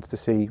towards to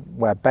see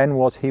where Ben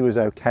was. He was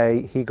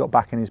okay. He got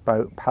back in his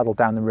boat, paddled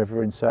down the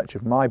river in search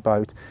of my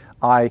boat.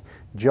 I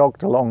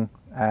jogged along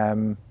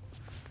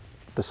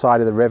the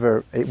side of the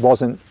river. It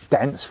wasn't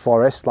dense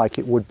forest like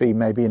it would be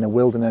maybe in a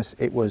wilderness.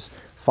 It was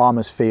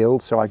farmer's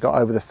field, so I got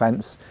over the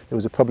fence. There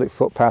was a public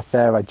footpath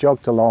there. I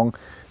jogged along.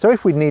 So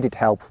if we needed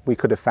help, we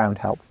could have found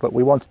help, but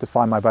we wanted to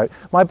find my boat.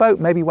 My boat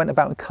maybe went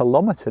about a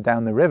kilometre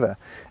down the river,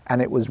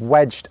 and it was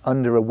wedged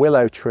under a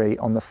willow tree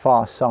on the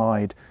far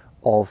side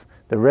of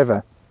the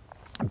river.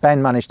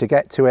 Ben managed to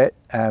get to it,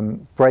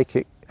 break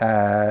it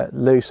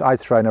loose. I'd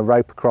thrown a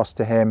rope across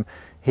to him.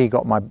 He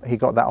got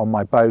that on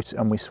my boat,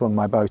 and we swung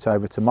my boat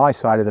over to my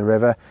side of the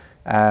river,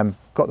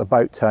 got the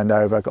boat turned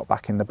over, got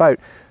back in the boat.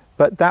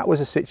 But that was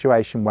a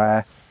situation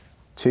where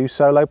two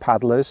solo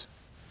paddlers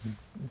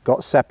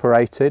got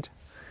separated.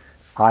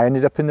 I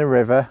ended up in the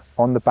river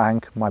on the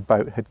bank, my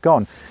boat had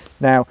gone.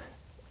 Now,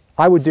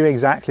 I would do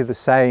exactly the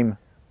same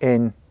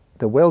in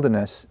the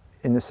wilderness,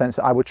 in the sense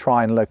that I would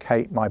try and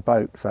locate my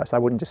boat first. I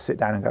wouldn't just sit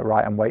down and go,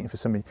 right, I'm waiting for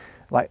somebody.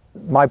 Like,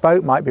 my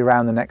boat might be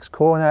around the next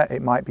corner,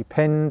 it might be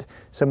pinned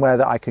somewhere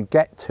that I could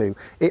get to.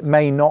 It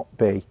may not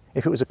be.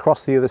 If it was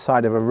across the other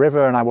side of a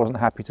river and I wasn't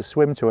happy to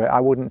swim to it,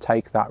 I wouldn't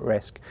take that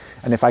risk.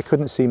 And if I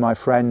couldn't see my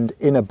friend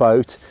in a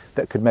boat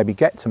that could maybe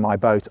get to my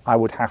boat, I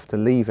would have to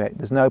leave it.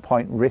 There's no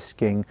point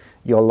risking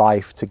your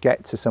life to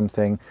get to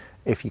something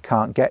if you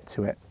can't get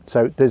to it.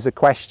 So there's a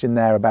question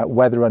there about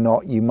whether or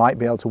not you might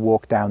be able to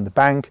walk down the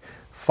bank,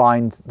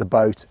 find the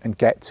boat and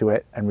get to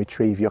it and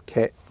retrieve your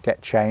kit,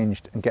 get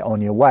changed and get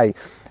on your way.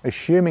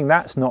 Assuming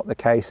that's not the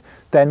case,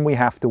 then we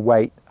have to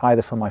wait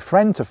either for my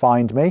friend to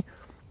find me.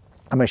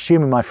 I'm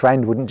assuming my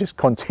friend wouldn't just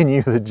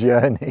continue the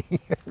journey,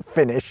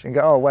 finish and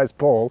go, oh, where's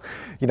Paul?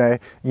 You know,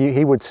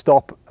 he would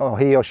stop, or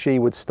he or she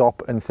would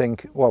stop and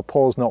think, well,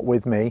 Paul's not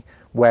with me,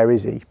 where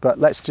is he? But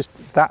let's just,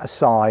 that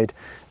aside,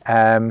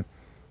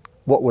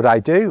 what would I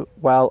do?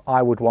 Well,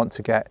 I would want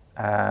to get,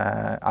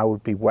 I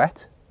would be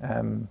wet,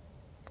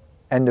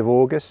 end of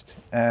August,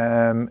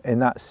 in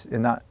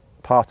that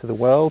part of the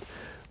world.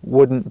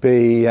 Wouldn't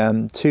be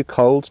too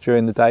cold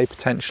during the day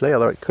potentially,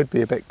 although it could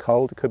be a bit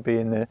cold. It could be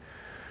in the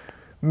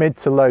mid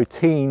to low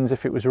teens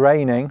if it was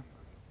raining,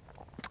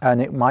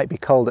 and it might be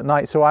cold at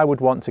night. So I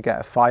would want to get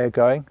a fire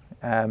going.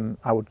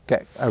 I would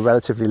get a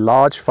relatively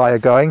large fire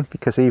going,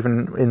 because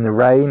even in the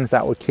rain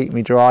that would keep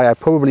me dry. I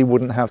probably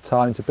wouldn't have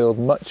time to build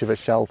much of a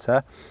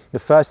shelter. The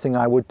first thing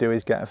I would do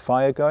is get a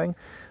fire going.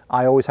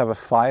 I always have a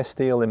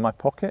firesteel in my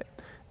pocket,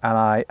 and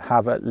I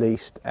have at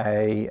least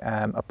a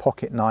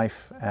pocket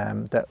knife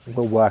that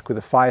will work with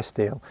a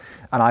firesteel.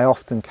 And I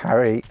often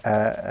carry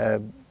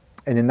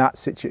and in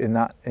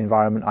that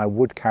environment, I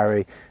would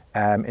carry,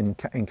 in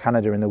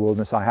Canada in the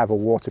wilderness, I have a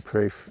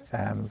waterproof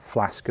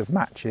flask of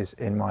matches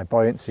in my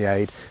buoyancy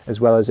aid, as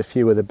well as a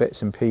few other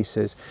bits and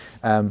pieces.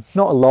 Not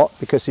a lot,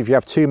 because if you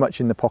have too much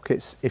in the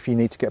pockets, if you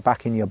need to get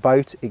back in your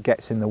boat, it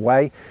gets in the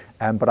way.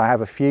 But I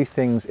have a few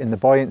things in the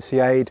buoyancy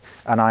aid,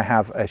 and I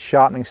have a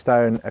sharpening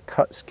stone, a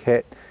cuts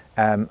kit,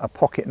 a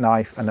pocket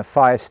knife and a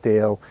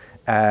firesteel,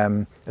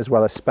 as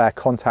well as spare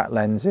contact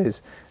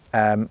lenses,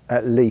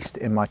 at least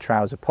in my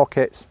trouser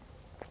pockets.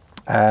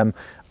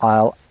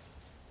 I'll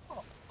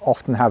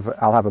have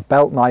a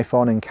belt knife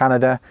on in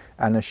Canada,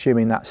 and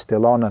assuming that's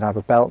still on, I'd have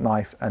a belt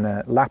knife and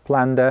a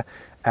Laplander.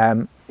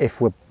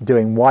 If we're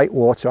doing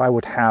whitewater, I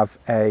would have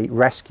a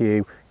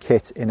rescue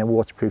kit in a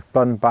waterproof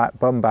bum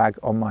bag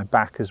on my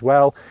back as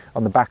well,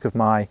 on the back of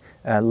my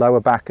lower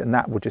back, and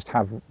that would just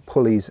have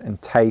pulleys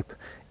and tape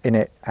in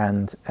it.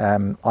 And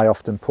I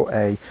often put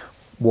a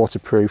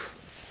waterproof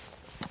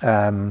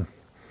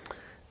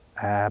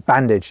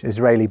bandage,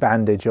 Israeli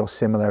bandage or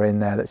similar in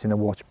there, that's in a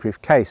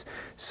waterproof case.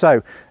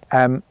 So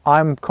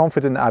I'm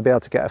confident that I'll be able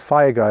to get a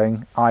fire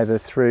going either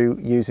through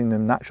using the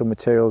natural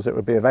materials that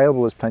would be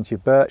available. There's plenty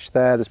of birch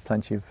there's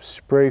plenty of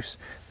spruce,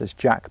 there's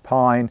jack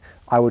pine.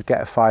 I would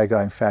get a fire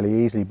going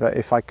fairly easily. But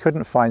if I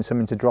couldn't find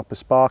something to drop a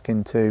spark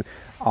into,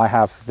 I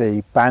have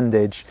the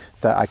bandage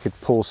that I could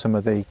pull some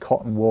of the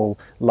cotton wool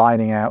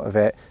lining out of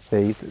it,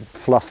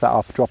 fluff that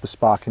up, drop a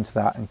spark into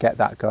that and get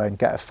that going,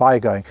 get a fire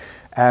going.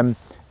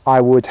 I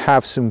would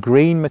have some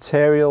green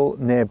material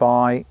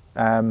nearby.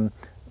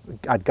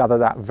 I'd gather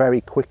that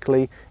very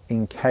quickly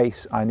in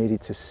case I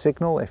needed to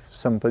signal. If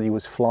somebody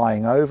was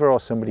flying over or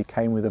somebody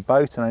came with a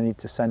boat and I need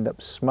to send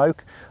up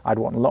smoke, I'd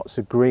want lots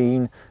of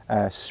green,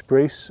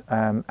 spruce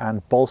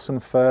and balsam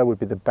fir would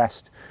be the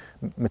best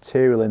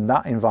material in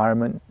that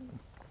environment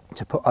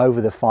to put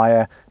over the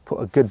fire, put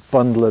a good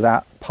bundle of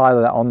that, pile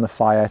of that on the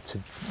fire to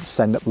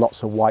send up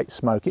lots of white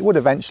smoke. It would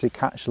eventually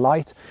catch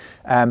light.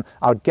 I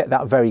would get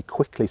that very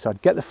quickly. So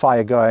I'd get the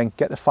fire going,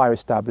 get the fire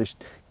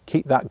established,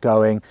 keep that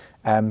going,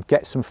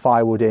 get some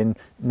firewood in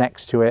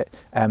next to it.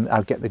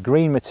 I'll get the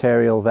green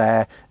material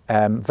there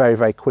very,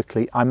 very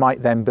quickly. I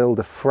might then build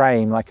a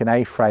frame, like an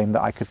A-frame,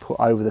 that I could put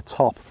over the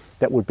top.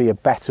 That would be a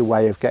better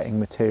way of getting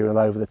material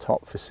over the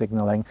top for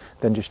signalling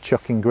than just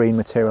chucking green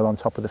material on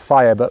top of the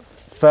fire. But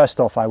first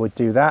off, I would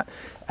do that.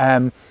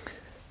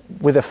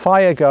 With a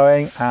fire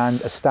going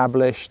and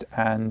established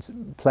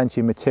and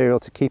plenty of material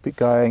to keep it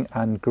going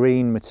and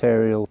green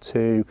material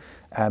to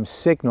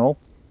signal,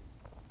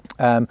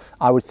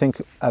 I would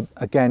think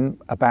again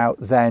about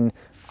then,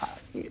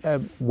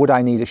 would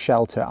I need a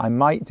shelter? I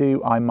might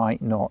do, I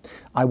might not.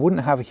 I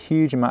wouldn't have a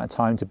huge amount of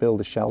time to build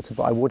a shelter,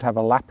 but I would have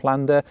a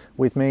Laplander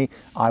with me.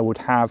 I would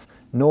have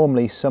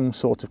normally some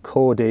sort of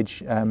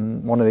cordage.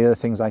 One of the other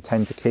things I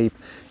tend to keep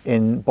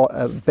in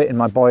a bit in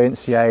my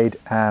buoyancy aid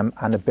and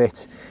a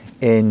bit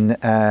in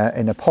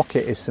a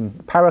pocket is some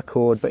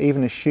paracord. But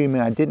even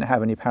assuming I didn't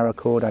have any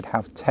paracord, I'd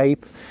have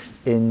tape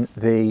in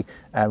the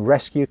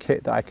rescue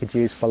kit that I could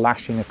use for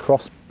lashing a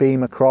cross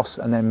beam across,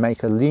 and then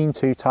make a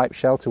lean-to type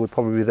shelter would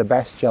probably be the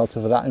best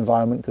shelter for that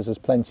environment, because there's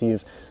plenty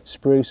of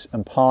spruce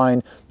and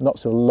pine,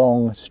 lots of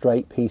long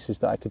straight pieces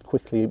that I could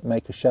quickly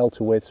make a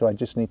shelter with, so I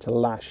just need to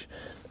lash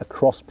a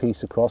cross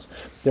piece across.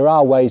 There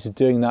are ways of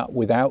doing that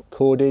without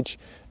cordage,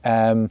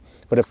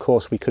 but of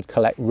course we could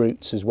collect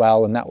roots as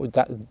well, and that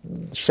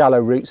shallow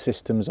root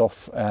systems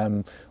off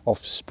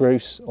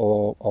spruce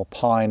or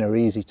pine are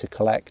easy to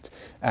collect,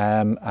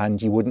 and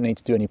you wouldn't need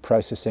to do any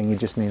processing. You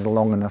just need a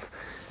long enough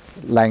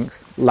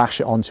length,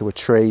 lash it onto a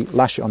tree.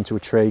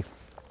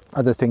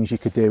 Other things you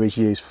could do is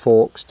use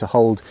forks to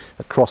hold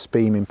a cross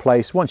beam in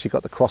place. Once you've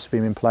got the cross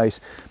beam in place,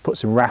 put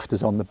some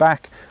rafters on the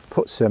back,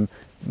 put some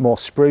more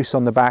spruce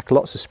on the back,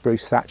 lots of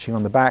spruce thatching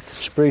on the back,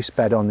 spruce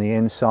bed on the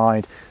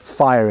inside,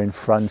 fire in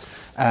front.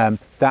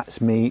 That's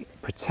me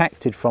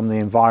protected from the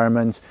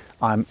environment.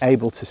 I'm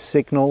able to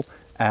signal,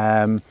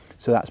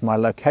 so that's my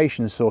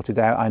location sorted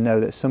out. I know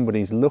that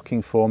somebody's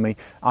looking for me.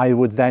 I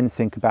would then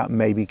think about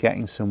maybe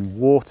getting some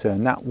water,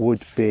 and that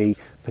would be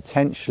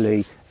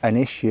potentially an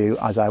issue,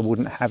 as I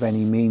wouldn't have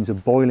any means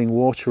of boiling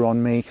water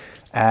on me.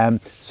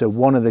 So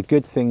one of the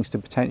good things to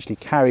potentially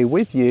carry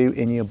with you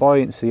in your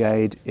buoyancy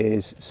aid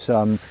is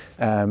some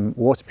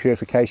water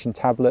purification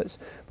tablets,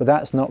 but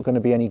that's not going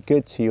to be any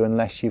good to you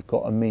unless you've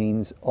got a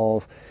means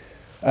of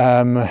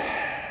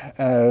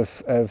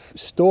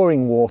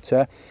storing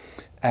water.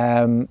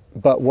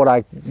 But what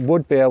I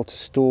would be able to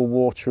store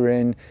water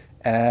in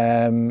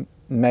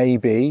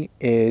maybe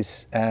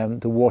is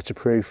the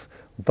waterproof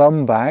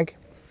bum bag,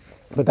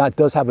 but that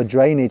does have a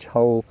drainage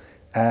hole.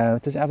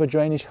 Does it have a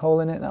drainage hole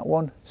in it, that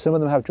one? Some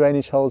of them have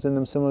drainage holes in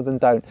them, some of them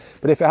don't.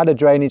 But if it had a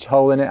drainage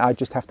hole in it, I'd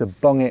just have to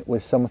bung it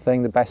with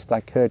something the best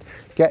I could,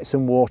 get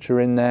some water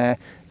in there,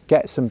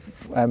 get some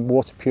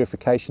water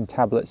purification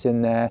tablets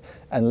in there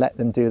and let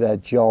them do their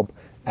job.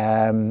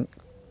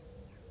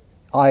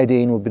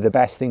 Iodine would be the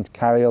best thing to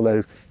carry,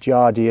 although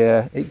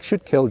giardia, it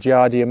should kill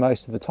giardia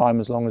most of the time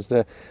as long as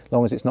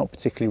it's not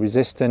particularly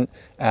resistant,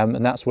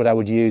 and that's what I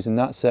would use in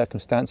that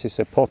circumstances.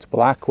 So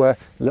portable aqua,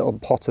 a little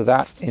pot of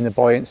that in the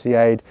buoyancy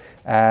aid.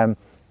 And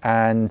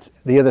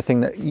the other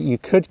thing that you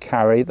could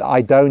carry, that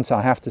I don't,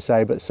 I have to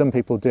say, but some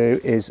people do,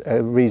 is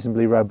a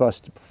reasonably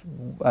robust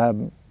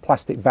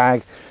plastic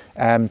bag.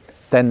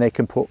 Then they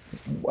can put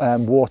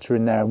water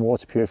in there and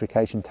water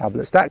purification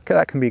tablets. That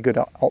can be a good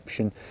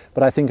option,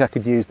 but I think I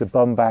could use the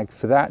bum bag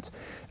for that.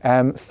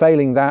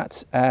 Failing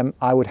that,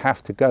 I would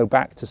have to go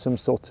back to some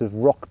sort of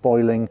rock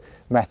boiling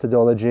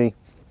methodology,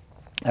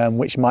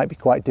 which might be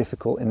quite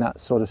difficult in that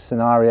sort of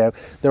scenario.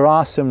 There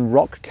are some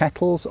rock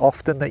kettles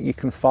often that you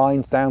can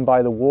find down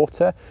by the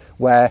water,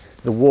 where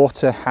the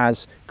water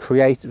has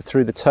created,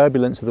 through the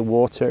turbulence of the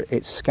water,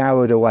 it's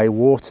scoured away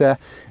water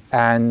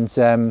and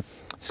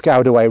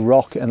scoured away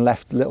rock and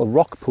left little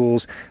rock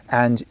pools.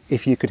 And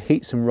if you could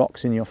heat some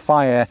rocks in your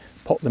fire,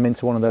 pop them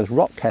into one of those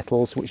rock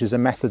kettles, which is a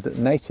method that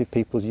native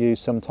peoples use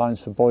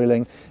sometimes for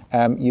boiling,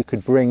 you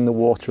could bring the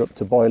water up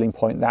to boiling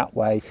point that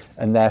way,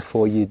 and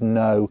therefore you'd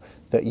know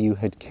that you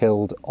had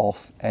killed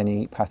off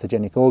any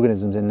pathogenic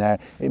organisms in there.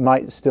 It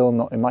might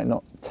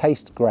not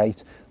taste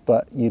great,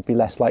 but you'd be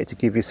less likely to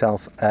give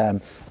yourself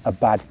a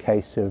bad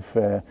case of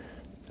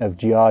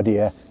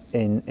giardia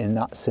in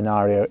that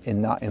scenario,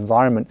 in that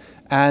environment.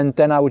 And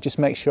then I would just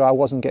make sure I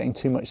wasn't getting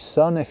too much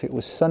sun. If it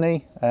was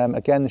sunny,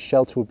 again, the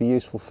shelter would be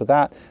useful for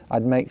that.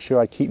 I'd make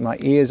sure I keep my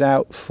ears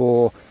out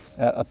for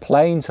a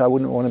plane, so I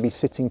wouldn't want to be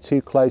sitting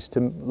too close to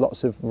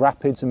lots of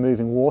rapids and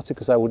moving water,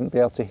 because I wouldn't be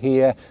able to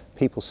hear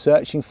people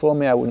searching for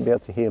me. I wouldn't be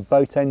able to hear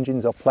boat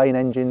engines or plane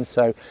engines.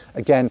 So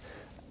again,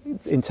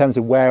 in terms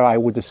of where I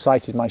would have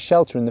sited my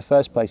shelter in the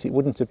first place, it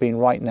wouldn't have been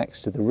right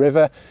next to the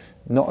river.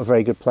 Not a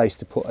very good place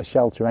to put a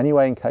shelter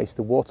anyway, in case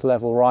the water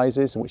level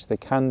rises, which they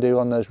can do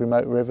on those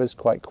remote rivers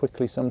quite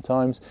quickly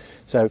sometimes.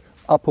 So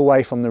up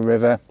away from the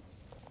river,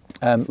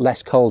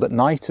 less cold at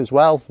night as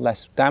well,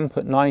 less damp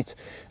at night,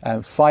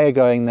 fire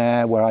going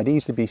there where I'd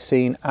easily be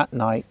seen at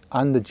night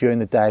and during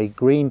the day,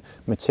 green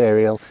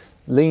material,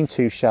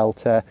 lean-to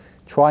shelter,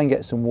 try and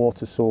get some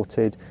water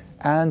sorted,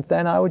 and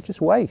then I would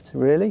just wait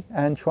really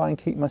and try and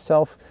keep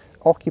myself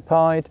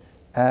occupied,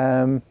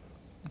 try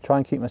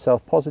and keep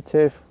myself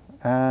positive.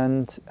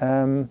 And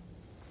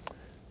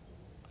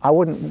I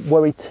wouldn't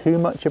worry too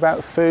much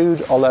about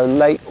food, although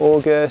late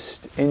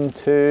August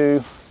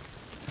into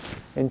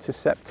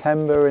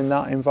September in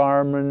that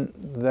environment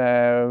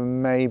there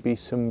may be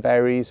some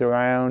berries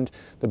around.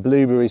 The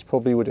blueberries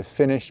probably would have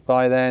finished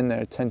by then.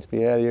 They tend to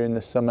be earlier in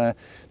the summer.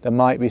 There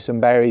might be some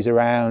berries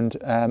around.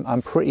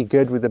 I'm pretty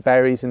good with the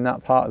berries in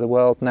that part of the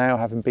world now,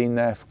 having been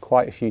there for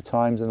quite a few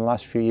times in the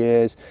last few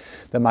years.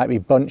 There might be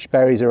bunch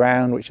berries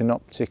around, which are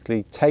not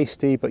particularly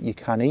tasty, but you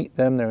can eat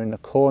them. They're in the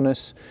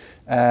cornus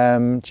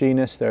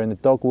genus, they're in the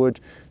dogwood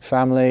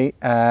family.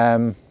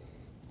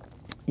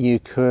 You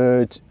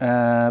could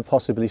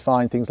possibly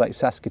find things like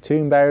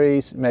Saskatoon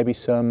berries, maybe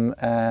some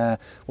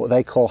what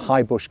they call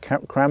high bush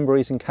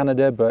cranberries in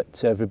Canada, but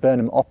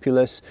Viburnum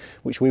opulus,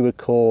 which we would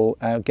call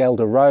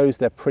Gelder rose.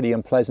 They're pretty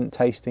unpleasant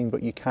tasting,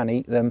 but you can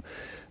eat them.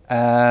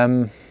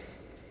 And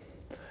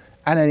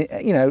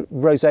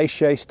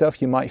rosacea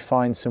stuff, you might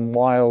find some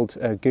wild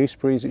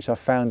gooseberries, which I've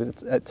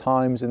found at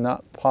times in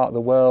that part of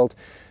the world.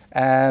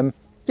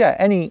 Yeah,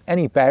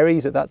 any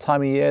berries at that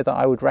time of year that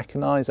I would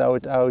recognise,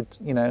 I'd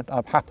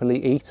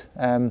happily eat.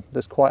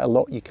 There's quite a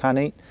lot you can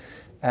eat.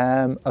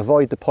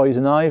 Avoid the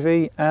poison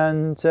ivy,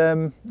 and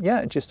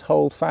just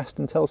hold fast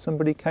until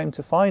somebody came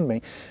to find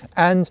me.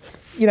 And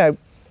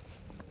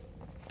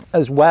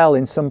as well,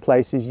 in some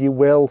places you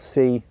will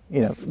see,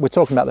 we're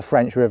talking about the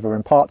French River,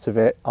 and parts of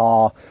it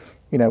are,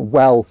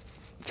 well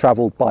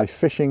travelled by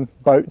fishing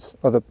boats,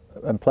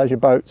 and pleasure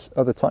boats.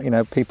 Other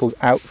people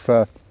out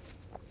for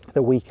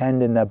the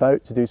weekend in their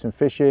boat to do some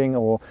fishing,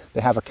 or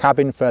they have a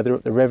cabin further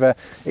up the river.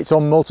 It's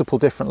on multiple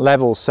different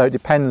levels, so it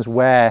depends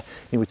where,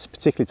 you were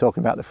particularly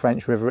talking about the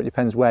French River, it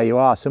depends where you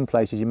are. Some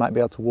places you might be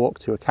able to walk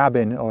to a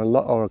cabin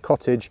or a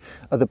cottage.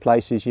 Other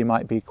places you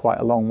might be quite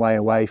a long way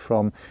away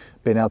from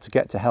being able to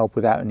get to help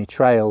without any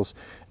trails.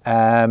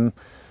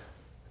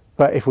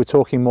 But if we're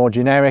talking more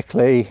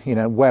generically,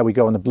 where we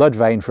go on the blood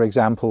vein, for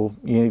example,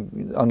 you're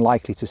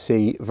unlikely to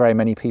see very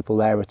many people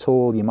there at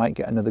all. You might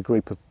get another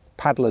group of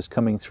paddlers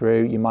coming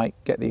through, you might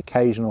get the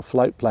occasional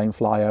float plane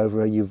fly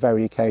over, you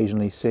very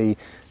occasionally see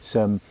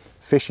some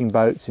fishing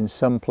boats in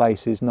some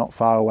places not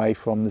far away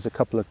from. There's a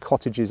couple of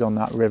cottages on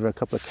that river, a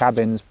couple of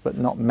cabins, but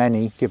not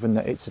many, given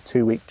that it's a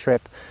 2-week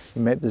trip.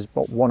 There's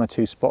about 1 or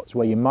 2 spots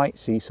where you might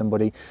see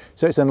somebody,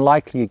 so it's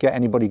unlikely you get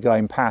anybody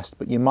going past,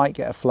 but you might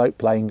get a float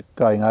plane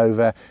going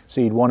over,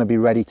 so you'd want to be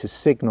ready to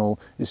signal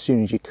as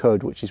soon as you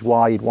could, which is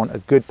why you'd want a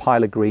good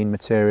pile of green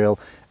material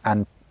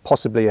and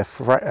possibly a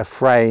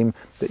frame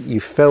that you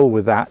fill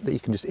with that you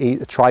can just eat,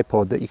 a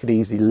tripod that you could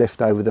easily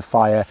lift over the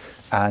fire.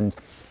 And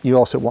you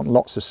also want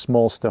lots of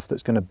small stuff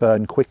that's going to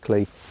burn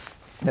quickly,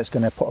 that's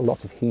going to put a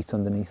lot of heat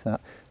underneath that.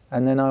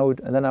 And then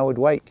I would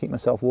wait, keep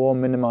myself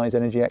warm, minimize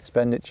energy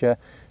expenditure,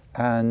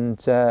 and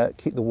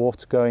keep the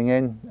water going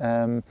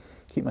in,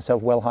 keep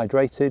myself well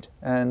hydrated,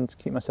 and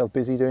keep myself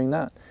busy doing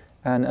that.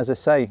 And as I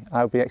say,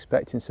 I would be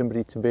expecting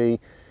somebody to be,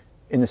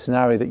 in the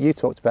scenario that you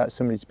talked about,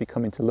 somebody to be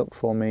coming to look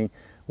for me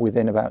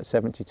within about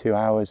 72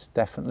 hours,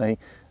 definitely.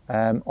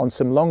 On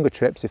some longer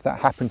trips, if that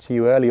happened to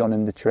you early on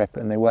in the trip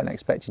and they weren't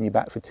expecting you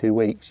back for 2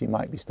 weeks, you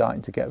might be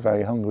starting to get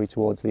very hungry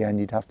towards the end.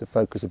 You'd have to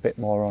focus a bit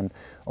more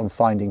on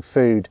finding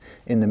food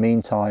in the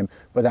meantime,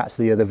 but that's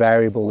the other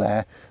variable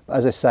there. But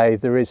as I say,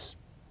 there is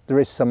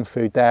some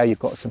food there. You've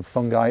got some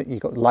fungi, you've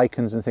got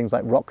lichens and things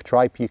like rock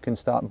tripe you can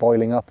start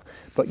boiling up,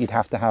 but you'd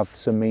have to have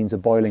some means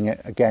of boiling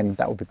it. Again,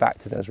 that would be back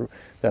to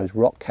those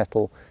rock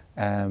kettle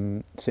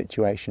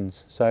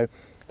situations. So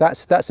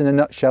that's in a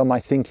nutshell my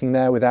thinking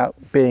there, without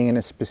being in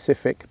a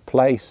specific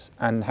place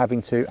and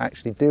having to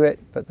actually do it,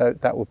 but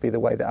that would be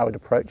the way that I would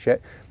approach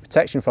it.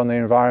 Protection from the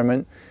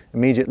environment,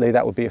 immediately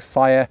that would be a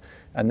fire,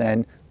 and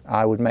then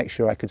I would make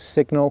sure I could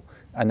signal,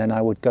 and then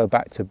I would go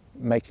back to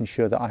making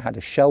sure that I had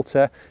a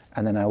shelter,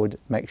 and then I would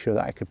make sure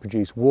that I could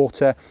produce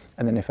water,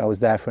 and then if I was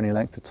there for any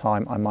length of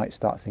time, I might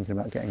start thinking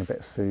about getting a bit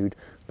of food,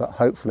 but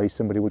hopefully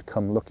somebody would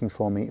come looking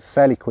for me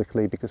fairly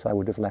quickly because I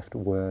would have left a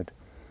word.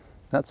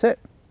 That's it.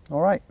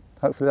 All right.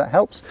 Hopefully that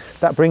helps.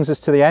 That brings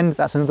us to the end.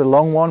 That's another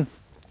long one.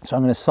 So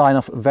I'm going to sign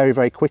off very,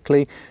 very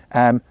quickly.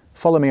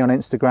 Follow me on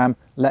Instagram.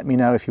 Let me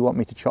know if you want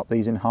me to chop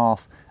these in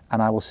half,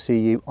 and I will see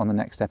you on the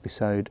next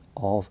episode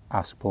of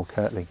Ask Paul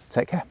Kirtley.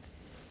 Take care.